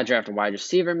 you got to draft a wide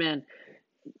receiver, man.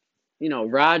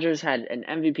 Rodgers had an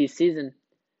MVP season,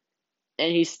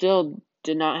 and he still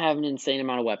did not have an insane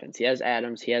amount of weapons. He has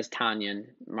Adams, he has Tanyan.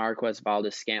 Marquez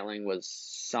Valdes-Scantling was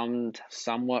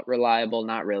somewhat reliable,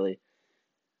 not really.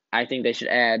 I think they should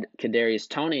add Kadarius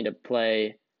Toney to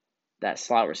play that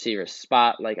slot receiver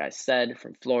spot, like I said,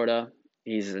 from Florida.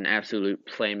 He's an absolute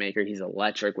playmaker. He's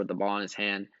electric with the ball in his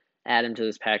hand. Add him to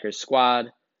this Packers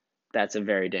squad. That's a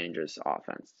very dangerous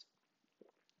offense.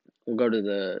 We'll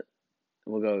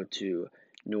go to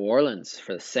New Orleans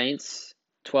for the Saints.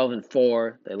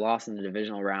 12-4. They lost in the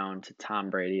divisional round to Tom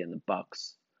Brady and the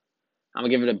Bucks. I'm gonna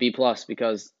give it a B+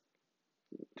 because,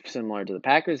 similar to the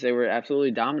Packers, they were absolutely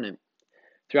dominant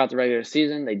throughout the regular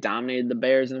season. They dominated the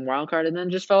Bears in the wild card and then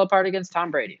just fell apart against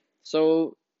Tom Brady.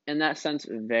 So, in that sense,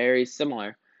 very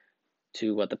similar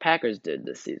to what the Packers did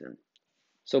this season.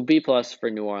 So B+ for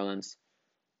New Orleans.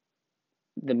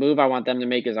 The move I want them to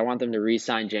make is I want them to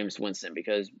re-sign Jameis Winston,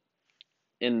 because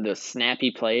in the snap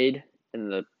he played in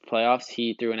the playoffs,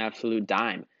 he threw an absolute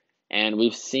dime. And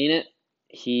we've seen it.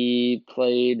 He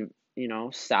played,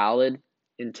 solid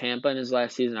in Tampa in his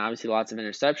last season. Obviously, lots of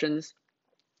interceptions.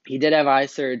 He did have eye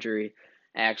surgery,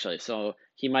 actually, so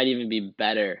he might even be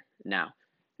better now.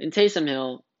 And Taysom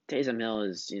Hill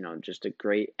is, just a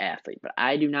great athlete. But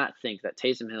I do not think that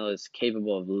Taysom Hill is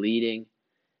capable of leading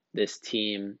this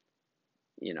team,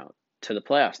 to the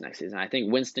playoffs next season. I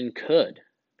think Winston could,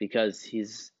 because he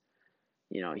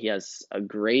has a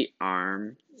great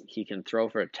arm. He can throw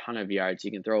for a ton of yards.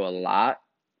 He can throw a lot,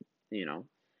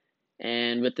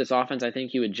 And with this offense, I think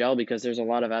he would gel because there's a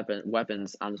lot of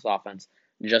weapons on this offense,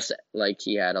 just like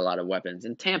he had a lot of weapons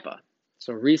in Tampa.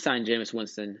 So re-sign Jameis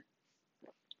Winston.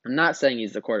 I'm not saying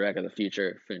he's the quarterback of the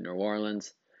future for New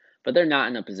Orleans, but they're not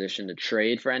in a position to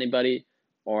trade for anybody,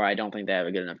 or I don't think they have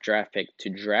a good enough draft pick to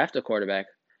draft a quarterback.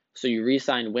 So you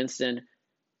re-sign Winston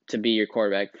to be your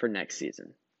quarterback for next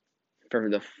season. For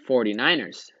the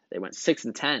 49ers, they went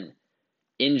 6-10.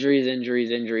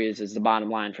 Injuries is the bottom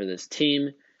line for this team.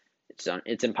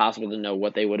 It's impossible to know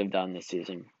what they would have done this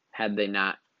season had they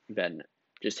not been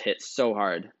just hit so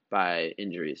hard by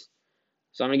injuries.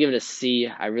 So I'm going to give it a C.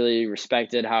 I really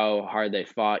respected how hard they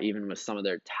fought, even with some of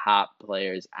their top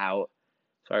players out.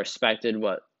 So I respected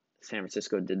what San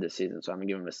Francisco did this season, so I'm going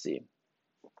to give them a C.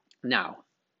 Now,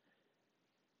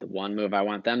 the one move I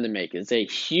want them to make is a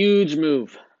huge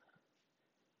move.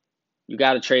 You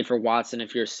got to trade for Watson.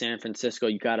 If you're San Francisco,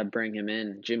 you got to bring him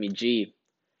in. Jimmy G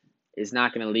is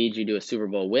not going to lead you to a Super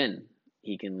Bowl win.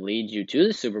 he can lead you to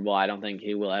the Super Bowl. I don't think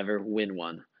he will ever win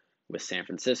one with San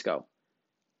Francisco.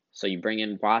 So you bring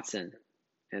in Watson,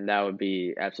 and that would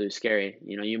be absolutely scary.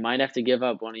 You might have to give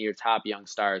up one of your top young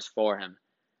stars for him,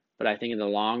 but I think in the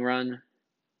long run,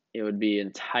 it would be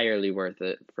entirely worth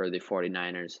it for the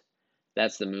 49ers.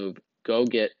 That's the move. Go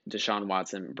get Deshaun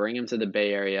Watson, bring him to the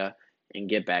Bay Area, and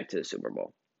get back to the Super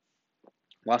Bowl.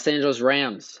 Los Angeles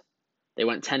Rams. They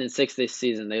went 10-6 this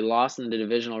season. They lost in the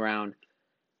divisional round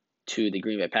to the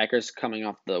Green Bay Packers, coming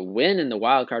off the win in the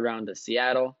wild card round to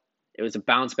Seattle. It was a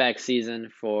bounce back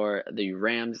season for the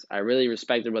Rams. I really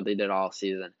respected what they did all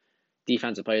season.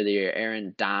 Defensive Player of the Year,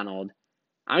 Aaron Donald.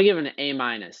 I'm giving it an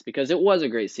A- because it was a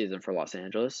great season for Los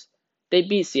Angeles. They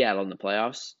beat Seattle in the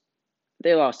playoffs.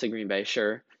 They lost to Green Bay,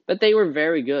 sure, but they were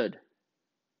very good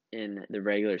in the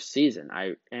regular season.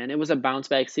 And it was a bounce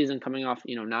back season coming off,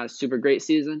 not a super great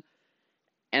season.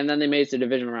 And then they made it to the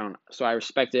division round. So I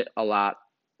respect it a lot.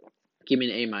 Give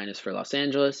me an A- for Los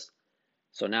Angeles.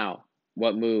 So now,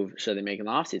 what move should they make in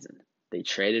the offseason? They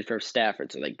traded for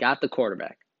Stafford, so they got the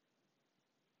quarterback.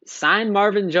 Signed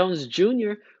Marvin Jones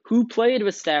Jr., who played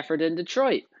with Stafford in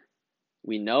Detroit.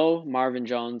 We know Marvin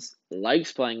Jones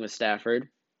likes playing with Stafford.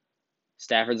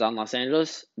 Stafford's on Los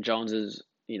Angeles. Jones is,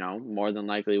 more than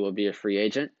likely will be a free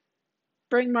agent.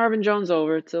 Bring Marvin Jones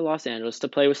over to Los Angeles to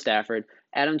play with Stafford.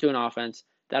 Add him to an offense.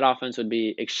 That offense would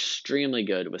be extremely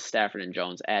good with Stafford and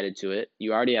Jones added to it.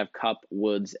 You already have Kupp,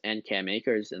 Woods, and Cam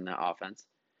Akers in that offense.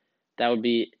 That would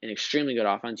be an extremely good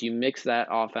offense. You mix that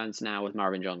offense now with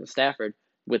Marvin Jones and Stafford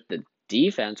with the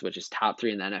defense, which is top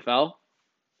 3 in the NFL.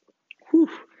 Whew.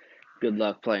 Good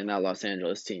luck playing that Los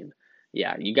Angeles team.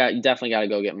 Yeah, you definitely got to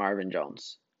go get Marvin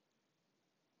Jones.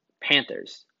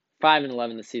 Panthers,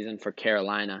 5-11 this season for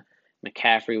Carolina.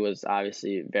 McCaffrey was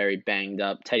obviously very banged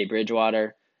up. Teddy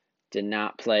Bridgewater did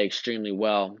not play extremely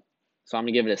well. So I'm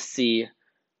going to give it a C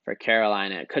for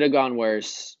Carolina. It could have gone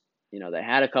worse. They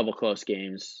had a couple close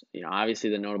games. Obviously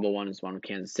the notable one is one with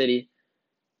Kansas City.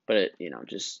 But it,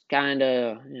 just kind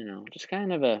of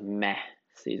a meh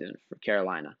season for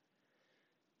Carolina.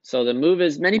 So the move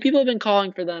is, many people have been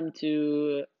calling for them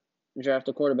to draft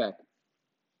a quarterback.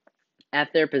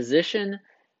 At their position,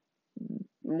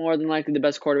 more than likely the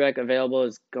best quarterback available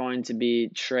is going to be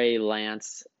Trey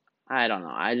Lance. I don't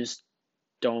know. I just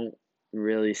don't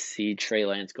really see Trey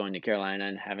Lance going to Carolina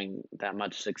and having that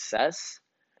much success.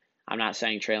 I'm not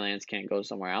saying Trey Lance can't go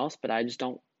somewhere else, but I just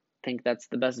don't think that's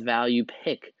the best value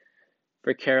pick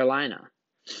for Carolina.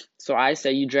 So I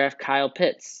say you draft Kyle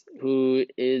Pitts, who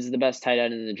is the best tight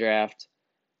end in the draft.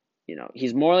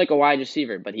 He's more like a wide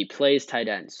receiver, but he plays tight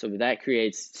end. So that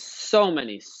creates so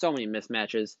many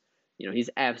mismatches. He's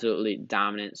absolutely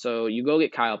dominant. So you go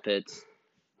get Kyle Pitts.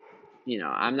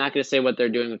 I'm not going to say what they're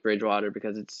doing with Bridgewater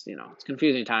because it's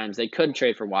confusing times. They could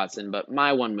trade for Watson, but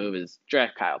my one move is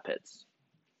draft Kyle Pitts.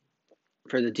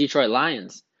 For the Detroit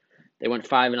Lions, they went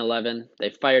 5-11. They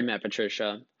fired Matt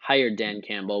Patricia, hired Dan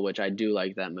Campbell, which I do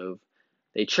like that move.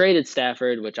 They traded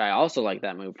Stafford, which I also like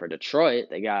that move for Detroit.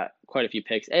 They got quite a few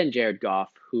picks, and Jared Goff,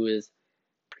 who is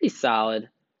pretty solid.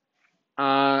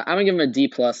 I'm going to give him a D+,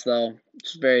 though.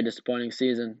 It's a very disappointing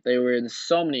season. They were in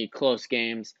so many close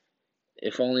games.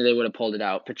 If only they would have pulled it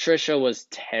out. Patricia was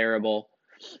terrible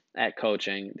at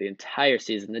coaching the entire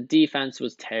season. The defense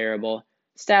was terrible.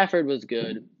 Stafford was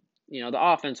good. The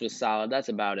offense was solid. That's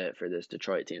about it for this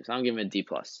Detroit team. So I'm giving it a D+.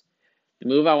 The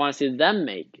move I want to see them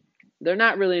make, they're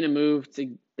not really in a move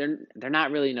to they're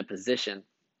not really in a position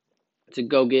to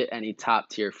go get any top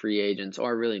tier free agents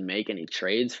or really make any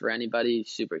trades for anybody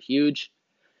super huge.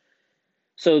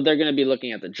 So they're going to be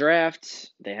looking at the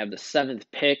draft. They have the 7th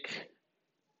pick.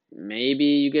 Maybe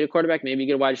you get a quarterback, maybe you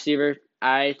get a wide receiver.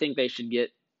 I think they should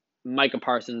get Micah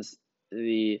Parsons,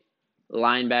 the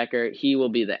linebacker. He will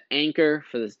be the anchor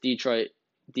for this Detroit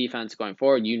defense going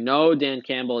forward. Dan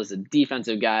Campbell is a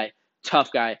defensive guy,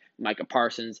 tough guy. Micah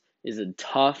Parsons is a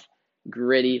tough,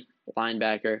 gritty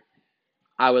linebacker.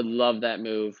 I would love that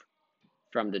move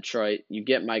from Detroit. You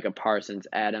get Micah Parsons,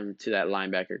 add him to that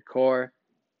linebacker core.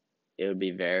 It would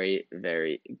be very,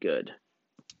 very good.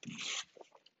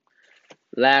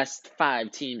 Last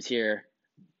 5 teams here.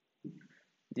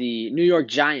 The New York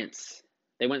Giants.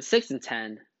 They went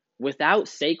 6-10 without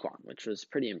Saquon, which was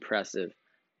pretty impressive.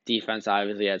 Defense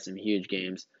obviously had some huge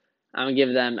games. I'm going to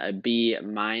give them a B-.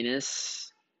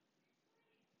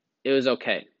 It was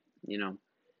okay.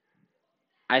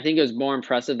 I think it was more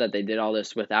impressive that they did all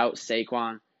this without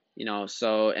Saquon.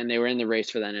 And they were in the race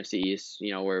for the NFC East.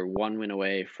 We're 1 win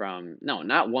away from, no,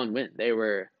 not 1 win. They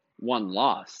were 1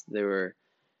 loss. They were,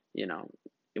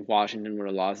 if Washington would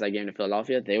have lost that game to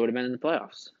Philadelphia, they would have been in the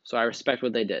playoffs. So I respect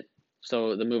what they did.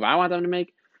 So the move I want them to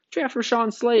make, draft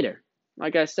Rashawn Slater.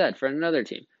 like I said, for another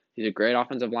team. He's a great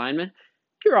offensive lineman.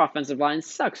 Your offensive line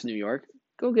sucks, New York.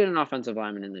 Go get an offensive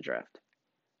lineman in the draft.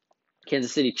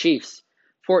 Kansas City Chiefs,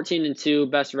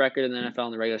 14-2, best record in the NFL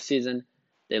in the regular season.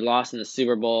 They lost in the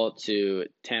Super Bowl to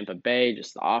Tampa Bay.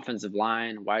 Just the offensive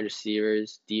line, wide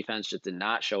receivers, defense just did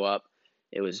not show up.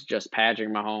 It was just Patrick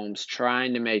Mahomes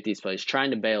trying to make these plays,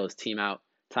 trying to bail his team out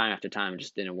time after time. It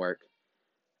just didn't work.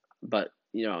 But,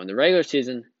 in the regular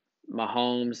season,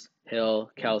 Mahomes,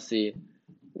 Hill, Kelsey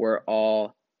were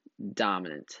all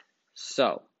dominant.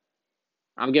 So,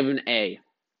 I'm giving an A.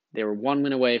 They were 1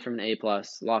 win away from an A+,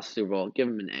 lost the Super Bowl. Give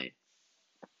them an A.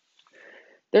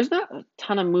 There's not a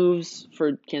ton of moves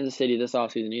for Kansas City this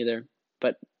offseason either,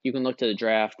 but you can look to the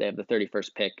draft. They have the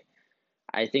 31st pick.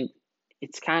 I think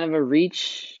it's kind of a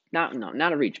reach. Not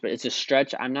a reach, but it's a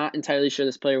stretch. I'm not entirely sure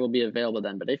this player will be available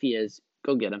then, but if he is,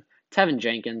 go get him. Tevin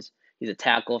Jenkins. He's a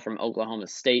tackle from Oklahoma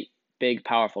State. Big,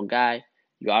 powerful guy.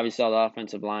 You obviously saw the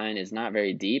offensive line is not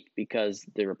very deep because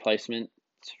the replacements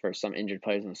for some injured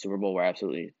players in the Super Bowl were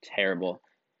absolutely terrible.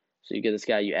 So you get this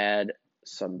guy, you add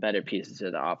some better pieces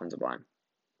to the offensive line.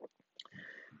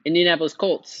 Indianapolis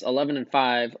Colts,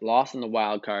 11-5, lost in the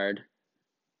wild card,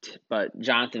 but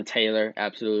Jonathan Taylor,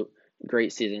 absolute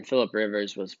great season. Phillip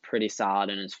Rivers was pretty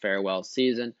solid in his farewell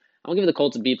season. I'm gonna give the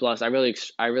Colts a B+.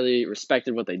 I really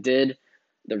respected what they did.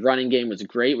 The running game was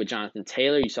great with Jonathan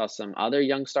Taylor. You saw some other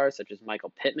young stars such as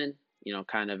Michael Pittman,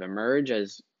 kind of emerge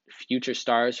as future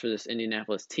stars for this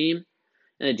Indianapolis team,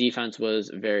 and the defense was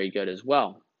very good as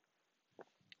well.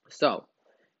 So,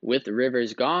 with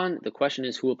Rivers gone, the question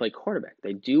is who will play quarterback.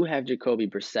 They do have Jacoby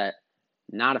Brissett.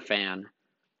 Not a fan.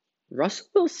 Russell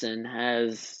Wilson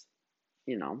has,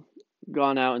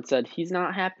 gone out and said he's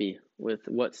not happy with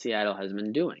what Seattle has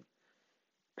been doing.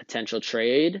 Potential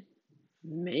trade?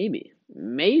 Maybe.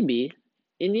 Maybe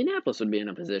Indianapolis would be in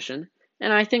a position.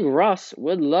 And I think Russ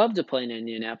would love to play in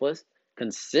Indianapolis,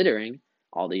 considering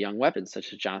all the young weapons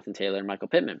such as Jonathan Taylor and Michael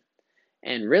Pittman.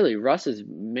 And really, Russ's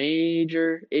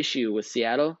major issue with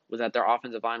Seattle was that their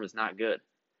offensive line was not good.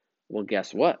 Well,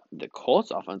 guess what? The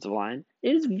Colts' offensive line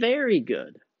is very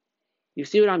good. You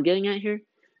see what I'm getting at here?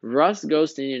 Russ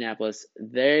goes to Indianapolis.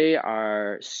 They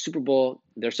are Super Bowl.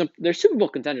 They're Super Bowl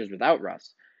contenders without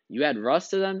Russ. You add Russ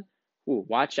to them. Ooh,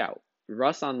 watch out.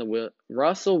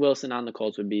 Russell Wilson on the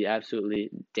Colts would be absolutely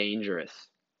dangerous.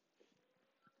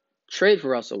 Trade for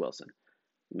Russell Wilson.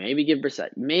 Maybe give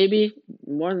Brissett. Maybe,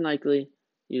 more than likely,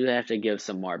 you have to give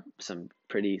some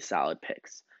pretty solid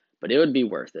picks. But it would be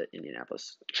worth it,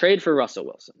 Indianapolis. Trade for Russell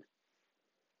Wilson.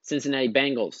 Cincinnati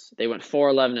Bengals. They went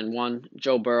 4-11-1.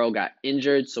 Joe Burrow got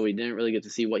injured, so we didn't really get to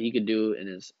see what he could do in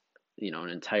his, an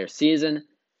entire season.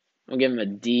 I'll give him a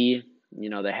D.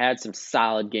 They had some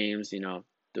solid games.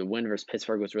 The win versus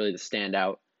Pittsburgh was really the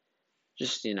standout.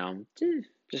 Just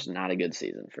not a good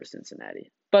season for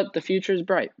Cincinnati. But the future is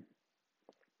bright.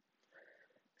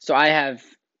 So I have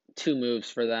 2 moves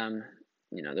for them,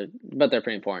 but they're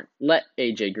pretty important. Let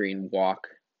AJ Green walk.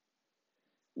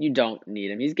 You don't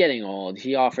need him. He's getting old.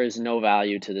 He offers no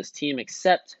value to this team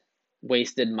except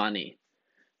wasted money.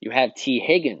 You have T.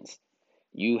 Higgins.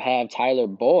 You have Tyler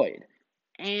Boyd.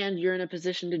 And you're in a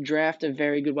position to draft a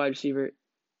very good wide receiver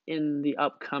in the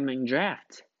upcoming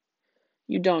draft.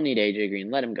 You don't need AJ Green.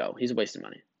 Let him go. He's a waste of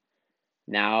money.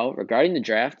 Now, regarding the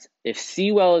draft, if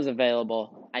Sewell is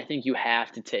available, I think you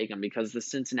have to take him because the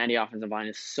Cincinnati offensive line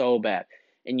is so bad,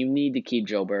 and you need to keep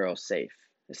Joe Burrow safe,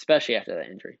 especially after that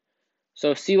injury.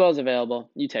 So if Sewell is available,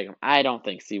 you take him. I don't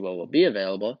think Sewell will be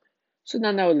available. So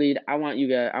then that would lead, I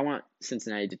want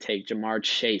Cincinnati to take Jamar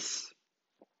Chase,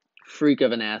 freak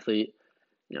of an athlete,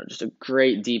 just a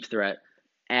great deep threat.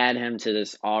 Add him to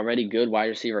this already good wide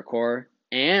receiver core,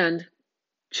 and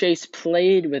Chase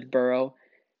played with Burrow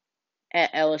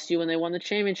at LSU when they won the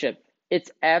championship.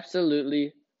 It's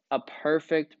absolutely a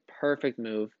perfect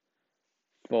move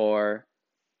for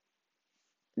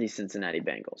the Cincinnati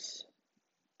Bengals.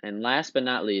 And last but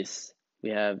not least,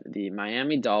 we have the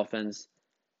Miami Dolphins.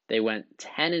 They went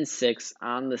 10-6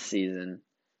 on the season.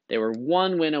 They were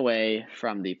 1 win away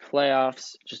from the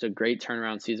playoffs. Just a great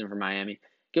turnaround season for Miami.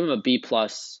 Give them a B+.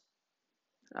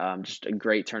 Just a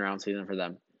great turnaround season for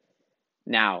them.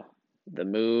 Now, the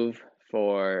move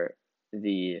for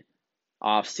the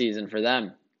off season for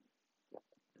them.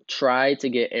 Try to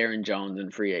get Aaron Jones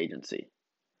in free agency.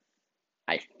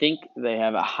 I think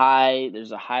there's a high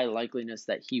likeliness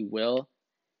that he will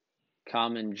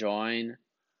come and join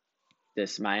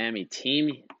this Miami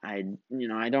team.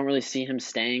 I don't really see him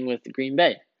staying with Green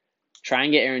Bay. Try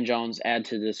and get Aaron Jones, add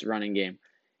to this running game.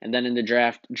 And then in the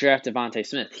draft DeVonta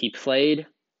Smith. He played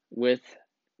with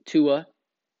Tua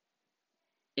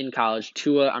in college.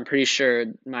 Tua, I'm pretty sure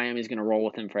Miami's going to roll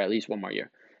with him for at least one more year.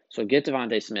 So get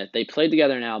DeVonta Smith. They played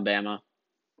together in Alabama,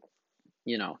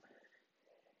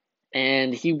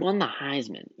 and he won the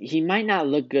Heisman. He might not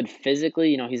look good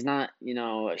physically. He's not,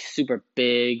 a super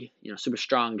big, super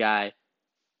strong guy,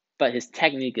 but his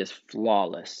technique is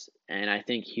flawless. And I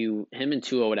think him and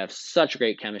Tua would have such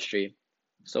great chemistry.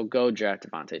 So go draft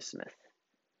DeVonta Smith.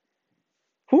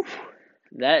 Whew.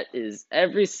 That is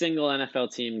every single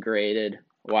NFL team graded.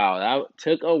 Wow, that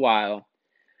took a while.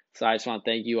 So I just want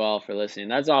to thank you all for listening.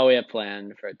 That's all we have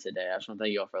planned for today. I just want to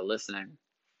thank you all for listening.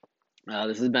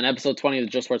 This has been episode 20 of the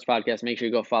Just Sports Podcast. Make sure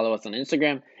you go follow us on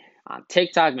Instagram, on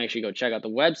TikTok. Make sure you go check out the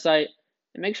website,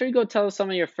 and make sure you go tell some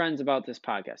of your friends about this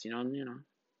podcast.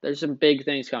 There's some big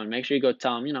things coming. Make sure you go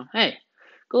tell them, hey,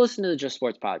 go listen to the Just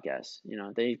Sports Podcast.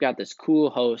 They've got this cool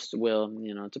host, Will.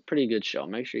 It's a pretty good show.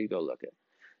 Make sure you go look it.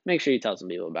 Make sure you tell some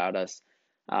people about us.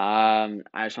 I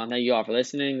just want to thank you all for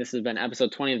listening. This has been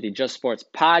episode 20 of the Just Sports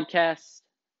Podcast.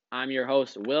 I'm your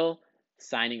host, Will,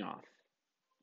 signing off.